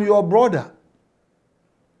 I am your brother.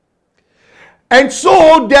 And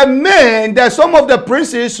so the men, some of the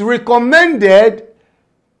princes recommended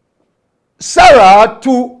Sarah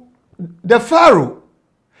to the Pharaoh.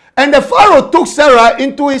 And the Pharaoh took Sarah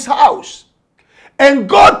into his house. And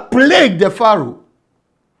God plagued the Pharaoh.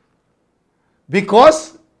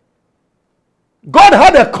 Because God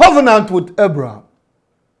had a covenant with Abraham.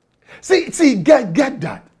 See, get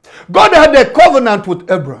that. God had a covenant with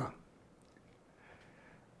Abraham.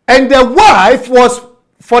 And the wife was,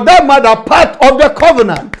 for that matter, part of the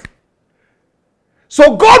covenant.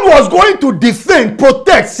 So God was going to defend,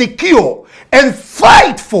 protect, secure, and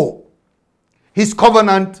fight for his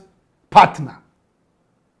covenant partner.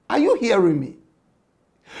 Are you hearing me?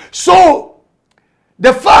 So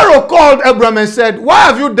the Pharaoh called Abraham and said, why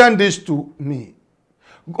have you done this to me?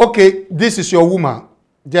 Okay, this is your woman.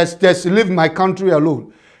 Just leave my country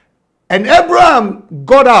alone. And Abraham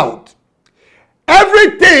got out.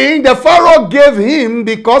 Everything the Pharaoh gave him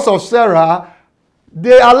because of Sarah,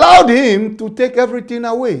 they allowed him to take everything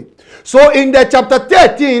away. So in the chapter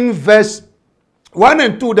 13, verse 1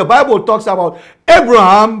 and 2, the Bible talks about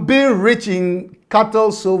Abraham being rich in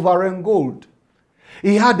cattle, silver, and gold.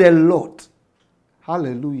 He had a lot.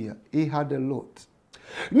 Hallelujah. He had a lot.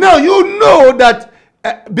 Now you know that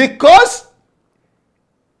because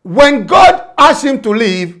when God asked him to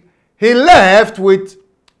leave, he left with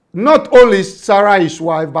not only Sarah, his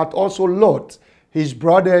wife, but also Lot, his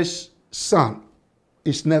brother's son,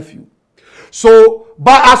 his nephew. So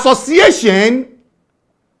by association,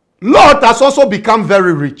 Lot has also become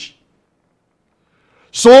very rich.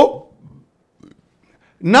 So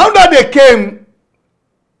now that they came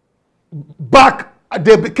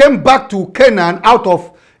back to Canaan out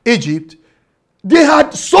of Egypt, they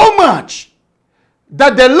had so much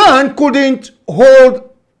that the land couldn't hold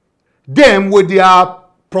them with their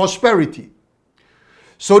prosperity.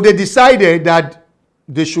 So they decided that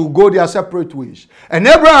they should go their separate ways. And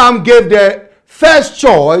Abraham gave the first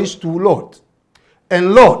choice to Lot.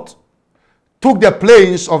 And Lot took the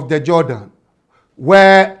plains of the Jordan,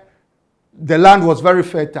 where the land was very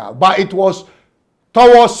fertile, but it was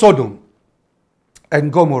towards Sodom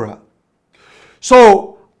and Gomorrah.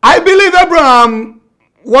 So I believe Abraham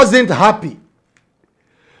wasn't happy.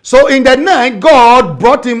 So in the night, God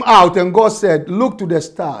brought him out, and God said, look to the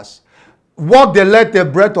stars, walk the length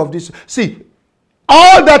and breadth of this. See,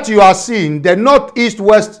 all that you are seeing, the north, east,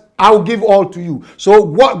 west, I will give all to you. So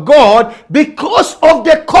what God, because of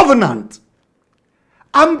the covenant,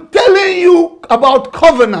 I'm telling you about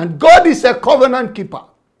covenant. God is a covenant keeper.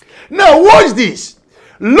 Now watch this.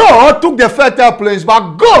 Lot took the fertile plains,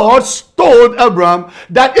 but God told Abraham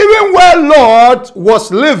that even where Lot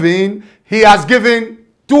was living, he has given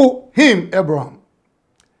to him, Abraham.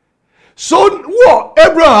 So what?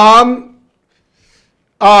 Abraham,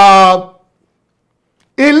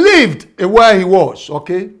 he lived where he was,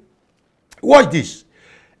 okay? Watch this.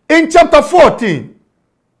 In chapter 14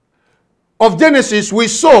 of Genesis, we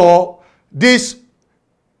saw these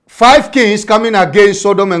 5 kings coming against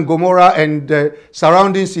Sodom and Gomorrah and the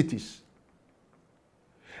surrounding cities.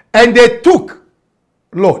 And they took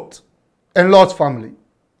Lot and Lot's family.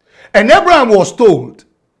 And Abraham was told,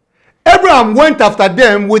 Abraham went after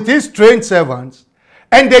them with his trained servants,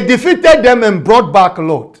 and they defeated them and brought back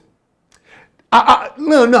Lot.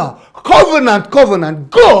 No. Covenant.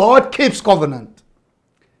 God keeps covenant.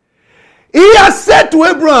 He has said to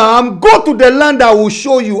Abraham, go to the land I will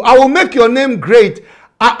show you. I will make your name great.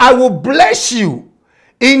 I will bless you.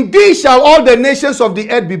 In thee shall all the nations of the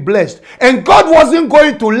earth be blessed. And God wasn't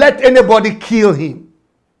going to let anybody kill him.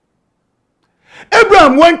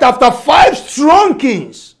 Abraham went after 5 strong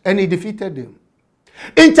kings and he defeated them.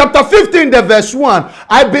 In chapter 15, the verse 1,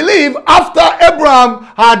 I believe after Abraham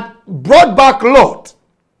had brought back Lot,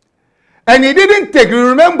 and he didn't take, you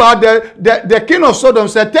remember the king of Sodom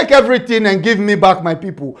said, take everything and give me back my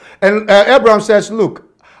people. And Abraham says,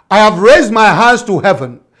 look, I have raised my hands to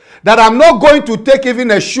heaven that I'm not going to take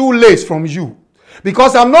even a shoelace from you.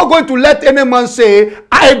 Because I'm not going to let any man say,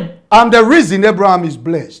 I am the reason Abraham is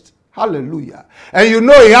blessed. Hallelujah. And you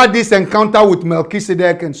know he had this encounter with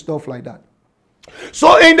Melchizedek and stuff like that.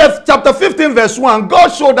 So in the chapter 15 verse 1, God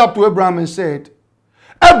showed up to Abraham and said,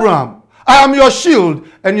 Abraham, I am your shield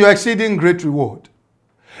and your exceeding great reward.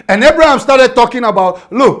 And Abraham started talking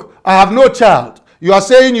about, look, I have no child. You are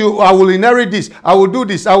saying I will inherit this, I will do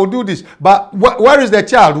this, I will do this. But where is the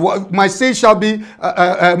child? My seed shall be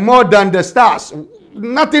more than the stars.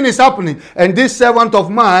 Nothing is happening. And this servant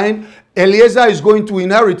of mine, Eliezer, is going to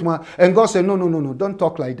inherit my... And God said, no, don't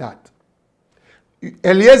talk like that.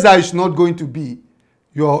 Eliezer is not going to be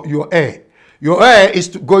your heir. Your heir is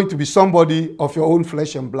going to be somebody of your own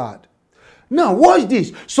flesh and blood. Now, watch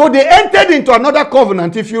this. So they entered into another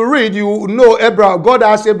covenant. If you read, you know Abraham. God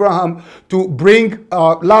asked Abraham to bring,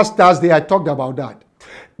 last Thursday I talked about that.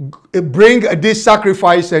 Bring this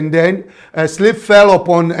sacrifice, and then a slip fell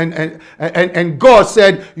upon, and God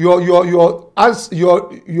said, your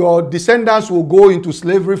descendants will go into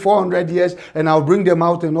slavery 400 years, and I'll bring them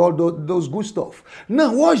out and all those good stuff.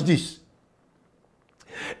 Now, watch this.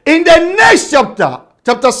 In the next chapter,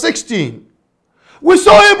 chapter 16, we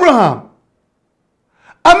saw Abraham.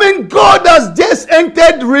 I mean, God has just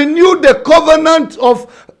renewed the covenant of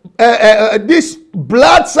this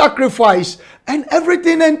blood sacrifice and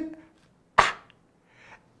everything. And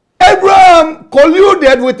Abraham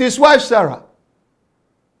colluded with his wife Sarah.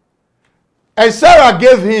 And Sarah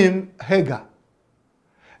gave him Hagar.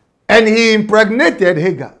 And he impregnated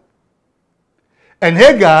Hagar. And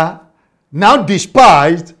Hagar now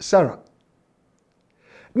despised Sarah.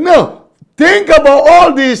 Now, think about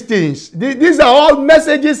all these things. These are all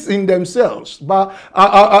messages in themselves. But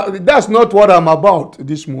that's not what I'm about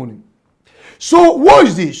this morning. So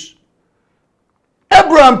watch this.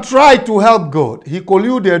 Abraham tried to help God. He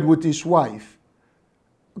colluded with his wife.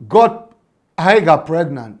 Got Hagar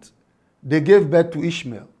pregnant. They gave birth to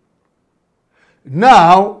Ishmael.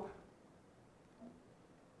 Now,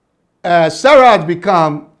 Sarah had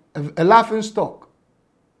become a laughing stock.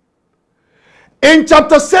 In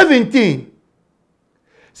chapter 17,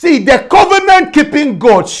 see, the covenant-keeping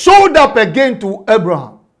God showed up again to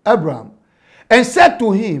Abraham, and said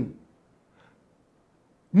to him,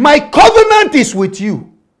 my covenant is with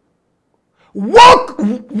you. Walk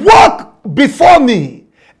before me,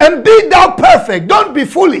 and be thou perfect. Don't be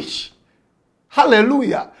foolish.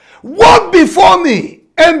 Hallelujah. Walk before me,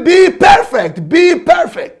 and be perfect. Be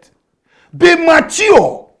perfect. Be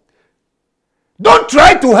mature. Don't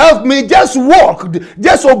try to help me. Just walk.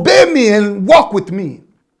 Just obey me and walk with me.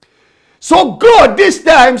 So God this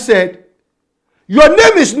time said, your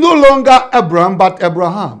name is no longer Abram, but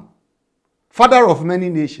Abraham, father of many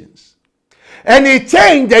nations. And he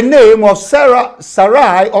changed the name of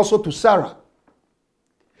Sarai also to Sarah.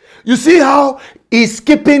 You see how he's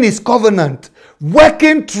keeping his covenant,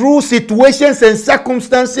 working through situations and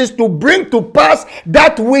circumstances to bring to pass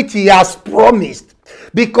that which he has promised.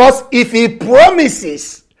 Because if he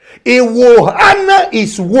promises, he will honor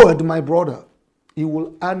his word, my brother. He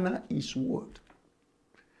will honor his word.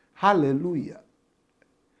 Hallelujah.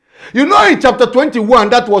 You know, in chapter 21,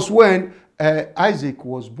 that was when Isaac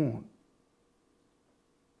was born.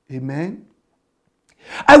 Amen.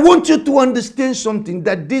 I want you to understand something,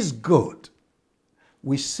 that this God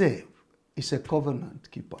we serve is a covenant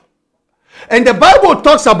keeper. And the Bible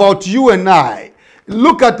talks about you and I.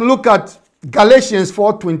 Look at Galatians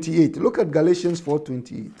 4:28. Look at Galatians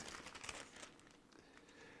 4:28.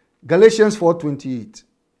 Galatians 4:28.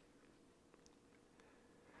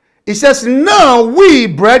 It says, now we,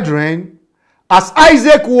 brethren, as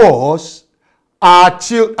Isaac was, are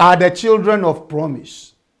the children of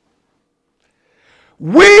promise.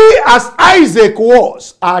 We, as Isaac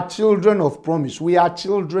was, are children of promise. We are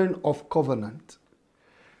children of covenant.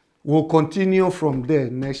 We'll continue from there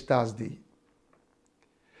next Thursday.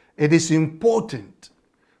 It is important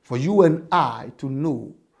for you and I to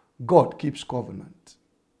know God keeps covenant.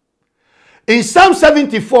 In Psalm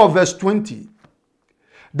 74 verse 20,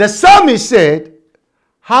 the psalmist said,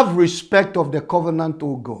 have respect of the covenant,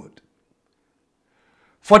 O God.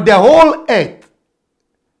 For the whole earth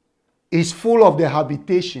is full of the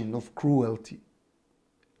habitation of cruelty.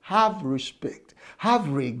 Have respect, have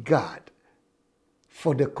regard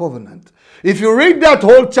for the covenant. If you read that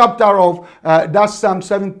whole chapter of that Psalm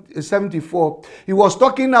 74, he was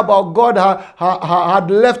talking about God had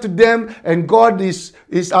left them, and God is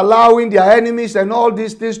allowing their enemies and all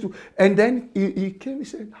these things to. And then he came and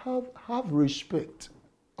said, have respect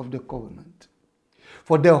of the covenant.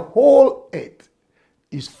 For the whole earth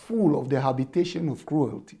is full of the habitation of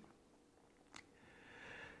cruelty.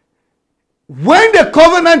 When the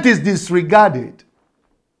covenant is disregarded,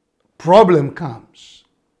 problem comes.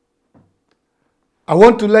 I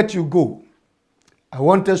want to let you go. I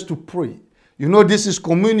want us to pray. You know, this is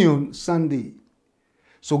Communion Sunday.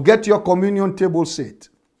 So get your communion table set.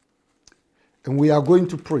 And we are going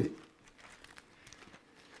to pray.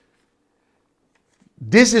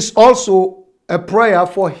 This is also a prayer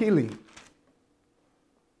for healing.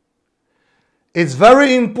 It's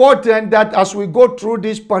very important that as we go through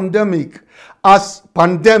this pandemic, as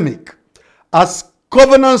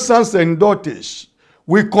covenant sons and daughters,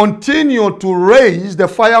 we continue to raise the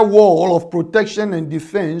firewall of protection and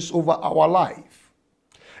defense over our life.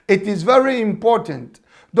 It is very important.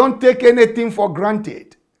 Don't take anything for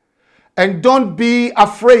granted. And don't be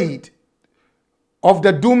afraid of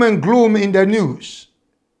the doom and gloom in the news.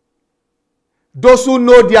 Those who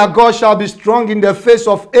know their God shall be strong in the face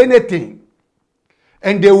of anything.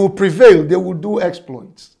 And they will prevail. They will do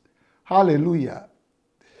exploits. Hallelujah.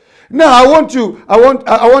 Now I want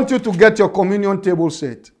you to get your communion table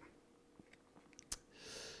set.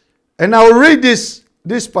 And I'll read this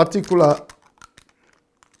particular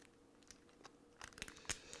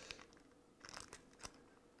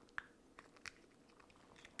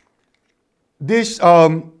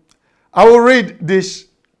I will read this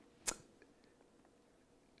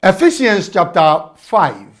Ephesians chapter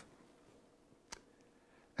 5.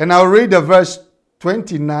 And I'll read the verse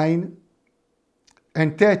 29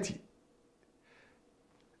 and 30.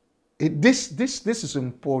 This is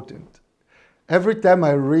important. Every time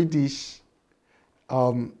I read this,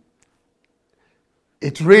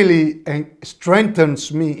 it really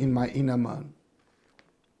strengthens me in my inner man.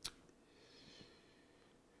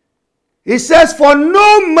 It says, "For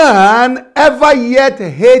no man ever yet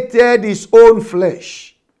hated his own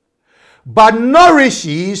flesh, but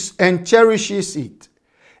nourishes and cherishes it,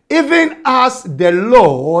 even as the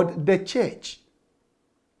Lord the church."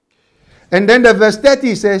 And then the verse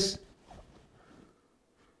 30 says,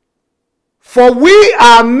 "For we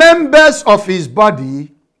are members of his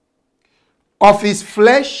body, of his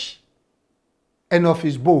flesh, and of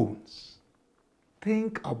his bones."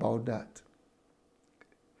 Think about that.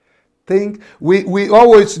 We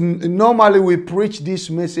always, normally we preach this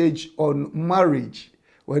message on marriage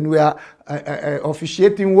when we are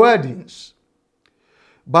officiating weddings.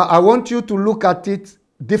 But I want you to look at it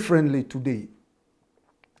differently today.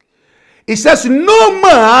 It says, no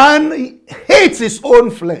man hates his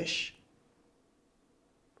own flesh,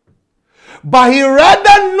 but he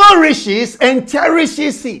rather nourishes and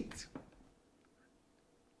cherishes it.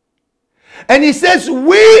 And he says,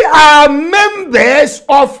 we are members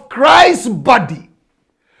of Christ's body,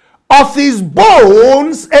 of his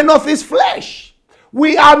bones and of his flesh.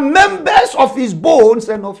 We are members of his bones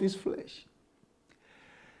and of his flesh.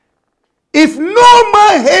 If no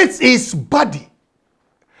man hates his body,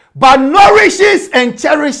 but nourishes and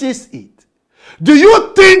cherishes it, do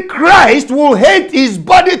you think Christ will hate his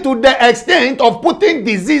body to the extent of putting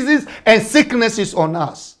diseases and sicknesses on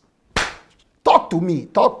us? Talk to me.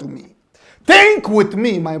 Think with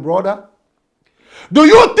me, my brother. Do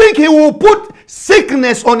you think he will put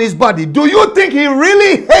sickness on his body? Do you think he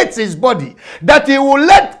really hates his body, that he will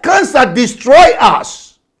let cancer destroy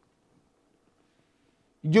us?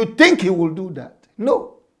 You think he will do that?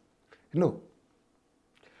 No.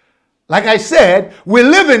 Like I said, we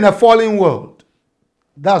live in a fallen world.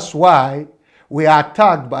 That's why we are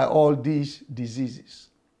attacked by all these diseases.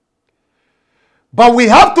 But we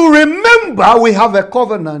have to remember we have a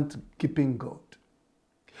covenant-keeping God.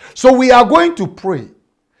 So we are going to pray.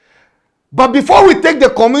 But before we take the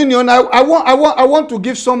communion, I want to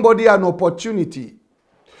give somebody an opportunity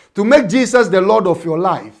to make Jesus the Lord of your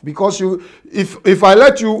life. Because if I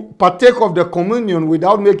let you partake of the communion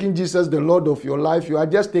without making Jesus the Lord of your life, you are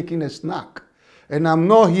just taking a snack. And I'm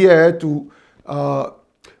not here to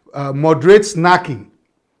moderate snacking.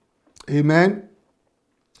 Amen.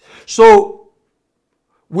 So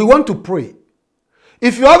we want to pray.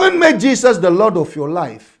 If you haven't made Jesus the Lord of your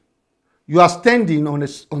life, you are standing on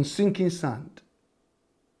sinking sand.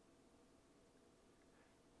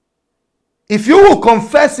 If you will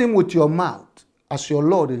confess him with your mouth as your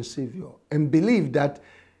Lord and Savior and believe that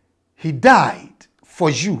He died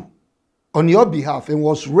for you on your behalf and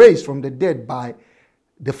was raised from the dead by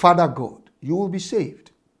the Father God, you will be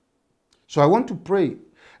saved. So I want to pray,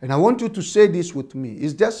 and I want you to say this with me.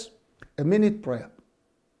 It's just a minute prayer.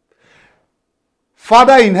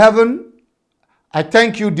 Father in heaven, I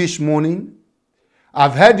thank you this morning.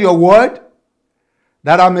 I've heard your word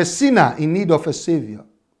that I'm a sinner in need of a Savior.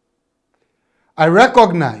 I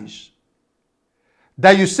recognize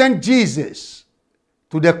that you sent Jesus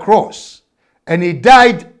to the cross and He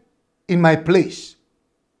died in my place.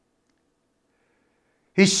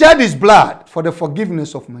 He shed His blood for the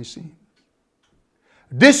forgiveness of my sin.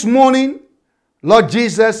 This morning, Lord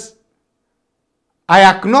Jesus, I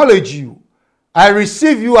acknowledge you. I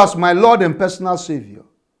receive you as my Lord and personal Savior.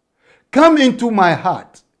 Come into my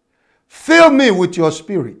heart. Fill me with your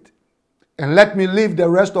Spirit and let me live the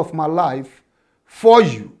rest of my life for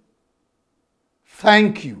you.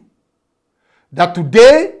 Thank you that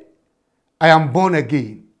today I am born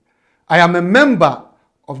again. I am a member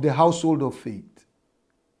of the household of faith.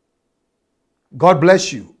 God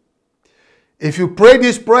bless you. If you pray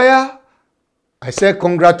this prayer, I say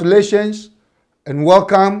congratulations and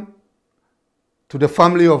welcome to the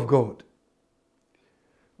family of God.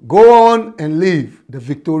 Go on and live the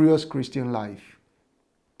victorious Christian life.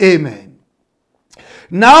 Amen.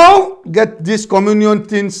 Now, get this communion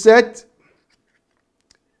thing set.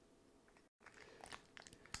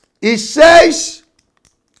 It says,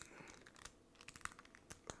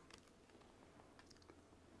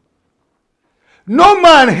 no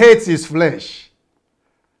man hates his flesh.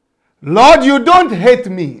 Lord, you don't hate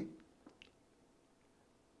me.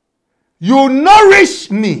 You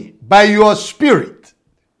nourish me by your Spirit.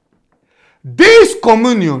 This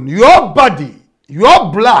communion, your body,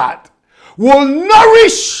 your blood, will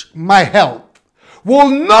nourish my health, will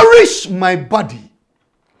nourish my body,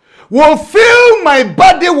 will fill my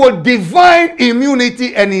body with divine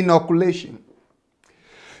immunity and inoculation.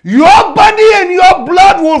 Your body and your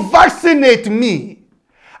blood will vaccinate me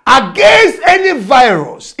against any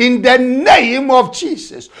virus in the name of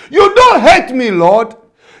Jesus. You don't hate me, Lord.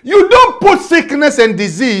 You don't put sickness and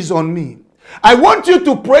disease on me. I want you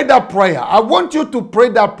to pray that prayer. I want you to pray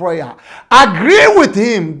that prayer. Agree with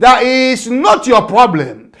Him that it is not your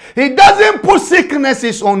problem. He doesn't put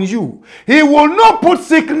sicknesses on you. He will not put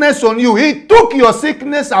sickness on you. He took your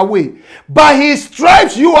sickness away. By His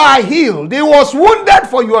stripes you are healed. He was wounded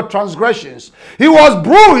for your transgressions. He was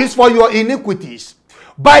bruised for your iniquities.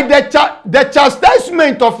 By the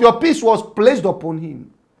chastisement of your peace was placed upon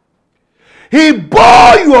Him. He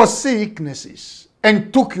bore your sicknesses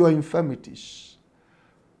and took your infirmities.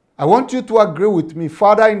 I want you to agree with me.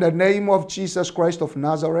 Father, in the name of Jesus Christ of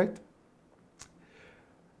Nazareth,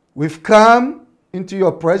 we've come into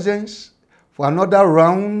your presence for another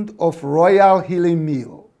round of royal healing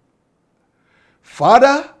meal.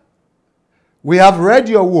 Father, we have read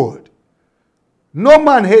your word. No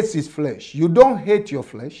man hates his flesh. You don't hate your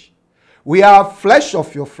flesh. We are flesh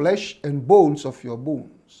of your flesh and bones of your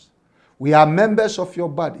bones. We are members of your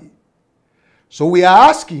body. So we are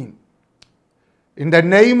asking, in the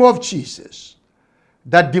name of Jesus,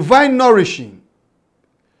 that divine nourishing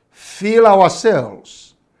fill our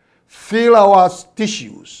cells, fill our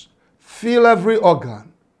tissues, fill every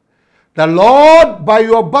organ. The Lord, by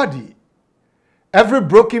your body, every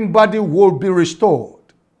broken body will be restored.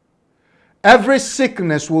 Every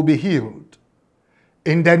sickness will be healed.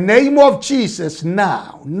 In the name of Jesus,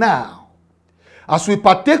 now, as we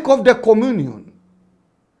partake of the communion,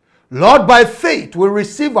 Lord, by faith, we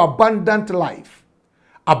receive abundant life,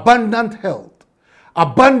 abundant health,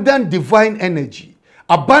 abundant divine energy,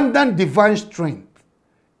 abundant divine strength.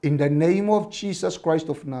 In the name of Jesus Christ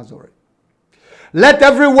of Nazareth. Let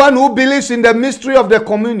everyone who believes in the mystery of the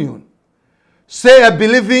communion say a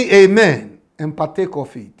believing amen and partake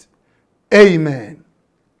of it. Amen.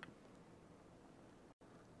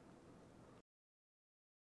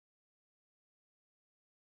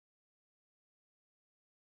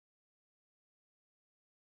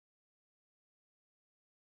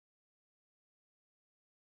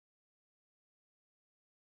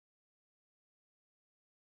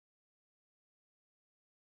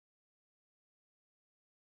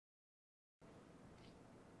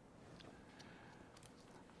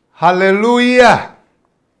 Hallelujah.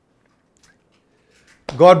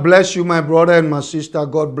 God bless you, my brother and my sister.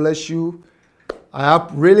 God bless you. I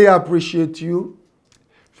really appreciate you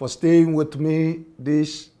for staying with me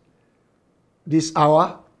this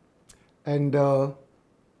hour. And I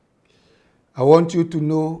want you to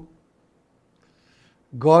know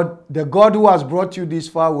The God who has brought you this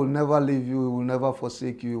far will never leave you. He will never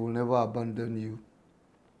forsake you. He will never abandon you.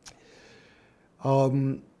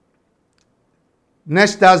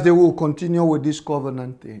 Next Thursday, we'll continue with this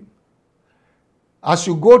covenant thing. As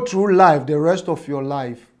you go through life, the rest of your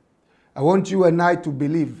life, I want you and I to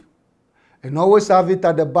believe and always have it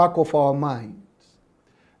at the back of our minds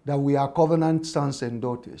that we are covenant sons and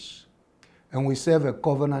daughters and we serve a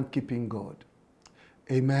covenant-keeping God.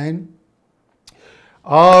 Amen.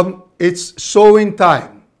 It's sowing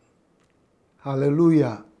time.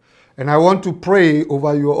 Hallelujah. And I want to pray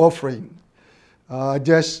over your offering. I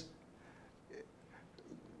just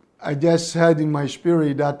heard in my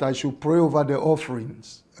spirit that I should pray over the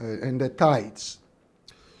offerings and the tithes.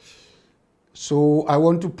 So I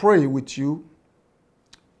want to pray with you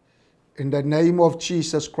in the name of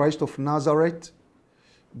Jesus Christ of Nazareth,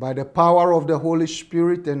 by the power of the Holy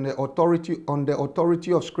Spirit and the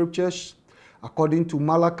authority of Scriptures, according to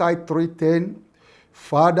Malachi 3:10.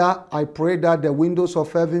 Father, I pray that the windows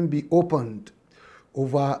of heaven be opened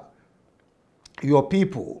over your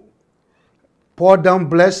people. Pour down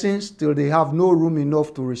blessings till they have no room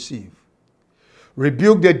enough to receive.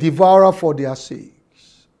 Rebuke the devourer for their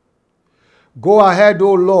sakes. Go ahead,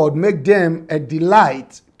 O Lord, make them a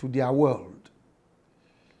delight to their world.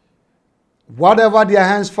 Whatever their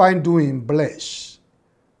hands find doing, bless,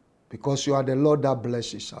 because you are the Lord that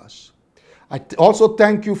blesses us. I also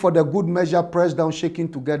thank you for the good measure, pressed down,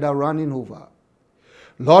 shaking together, running over.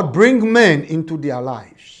 Lord, bring men into their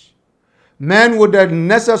lives. Men with the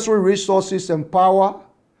necessary resources and power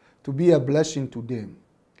to be a blessing to them.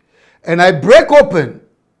 And I break open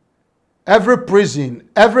every prison,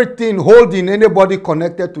 everything holding anybody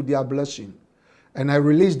connected to their blessing. And I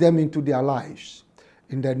release them into their lives.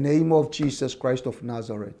 In the name of Jesus Christ of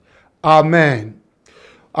Nazareth. Amen.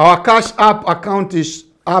 Our Cash App account is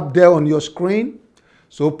up there on your screen.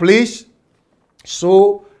 So please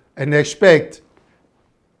sow and expect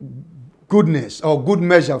goodness or good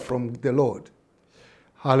measure from the Lord.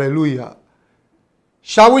 Hallelujah.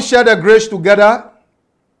 Shall we share the grace together?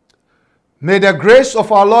 May the grace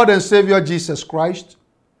of our Lord and Savior Jesus Christ,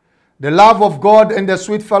 the love of God and the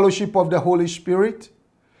sweet fellowship of the Holy Spirit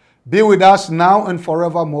be with us now and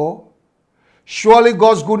forevermore. Surely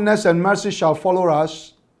God's goodness and mercy shall follow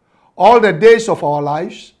us all the days of our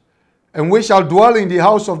lives, and we shall dwell in the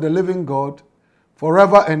house of the living God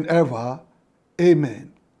forever and ever.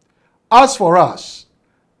 Amen. As for us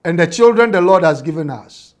and the children the Lord has given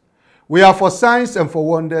us, we are for signs and for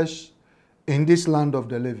wonders in this land of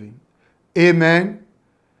the living. Amen.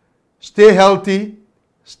 Stay healthy,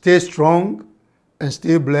 stay strong, and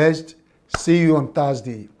stay blessed. See you on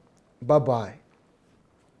Thursday. Bye-bye.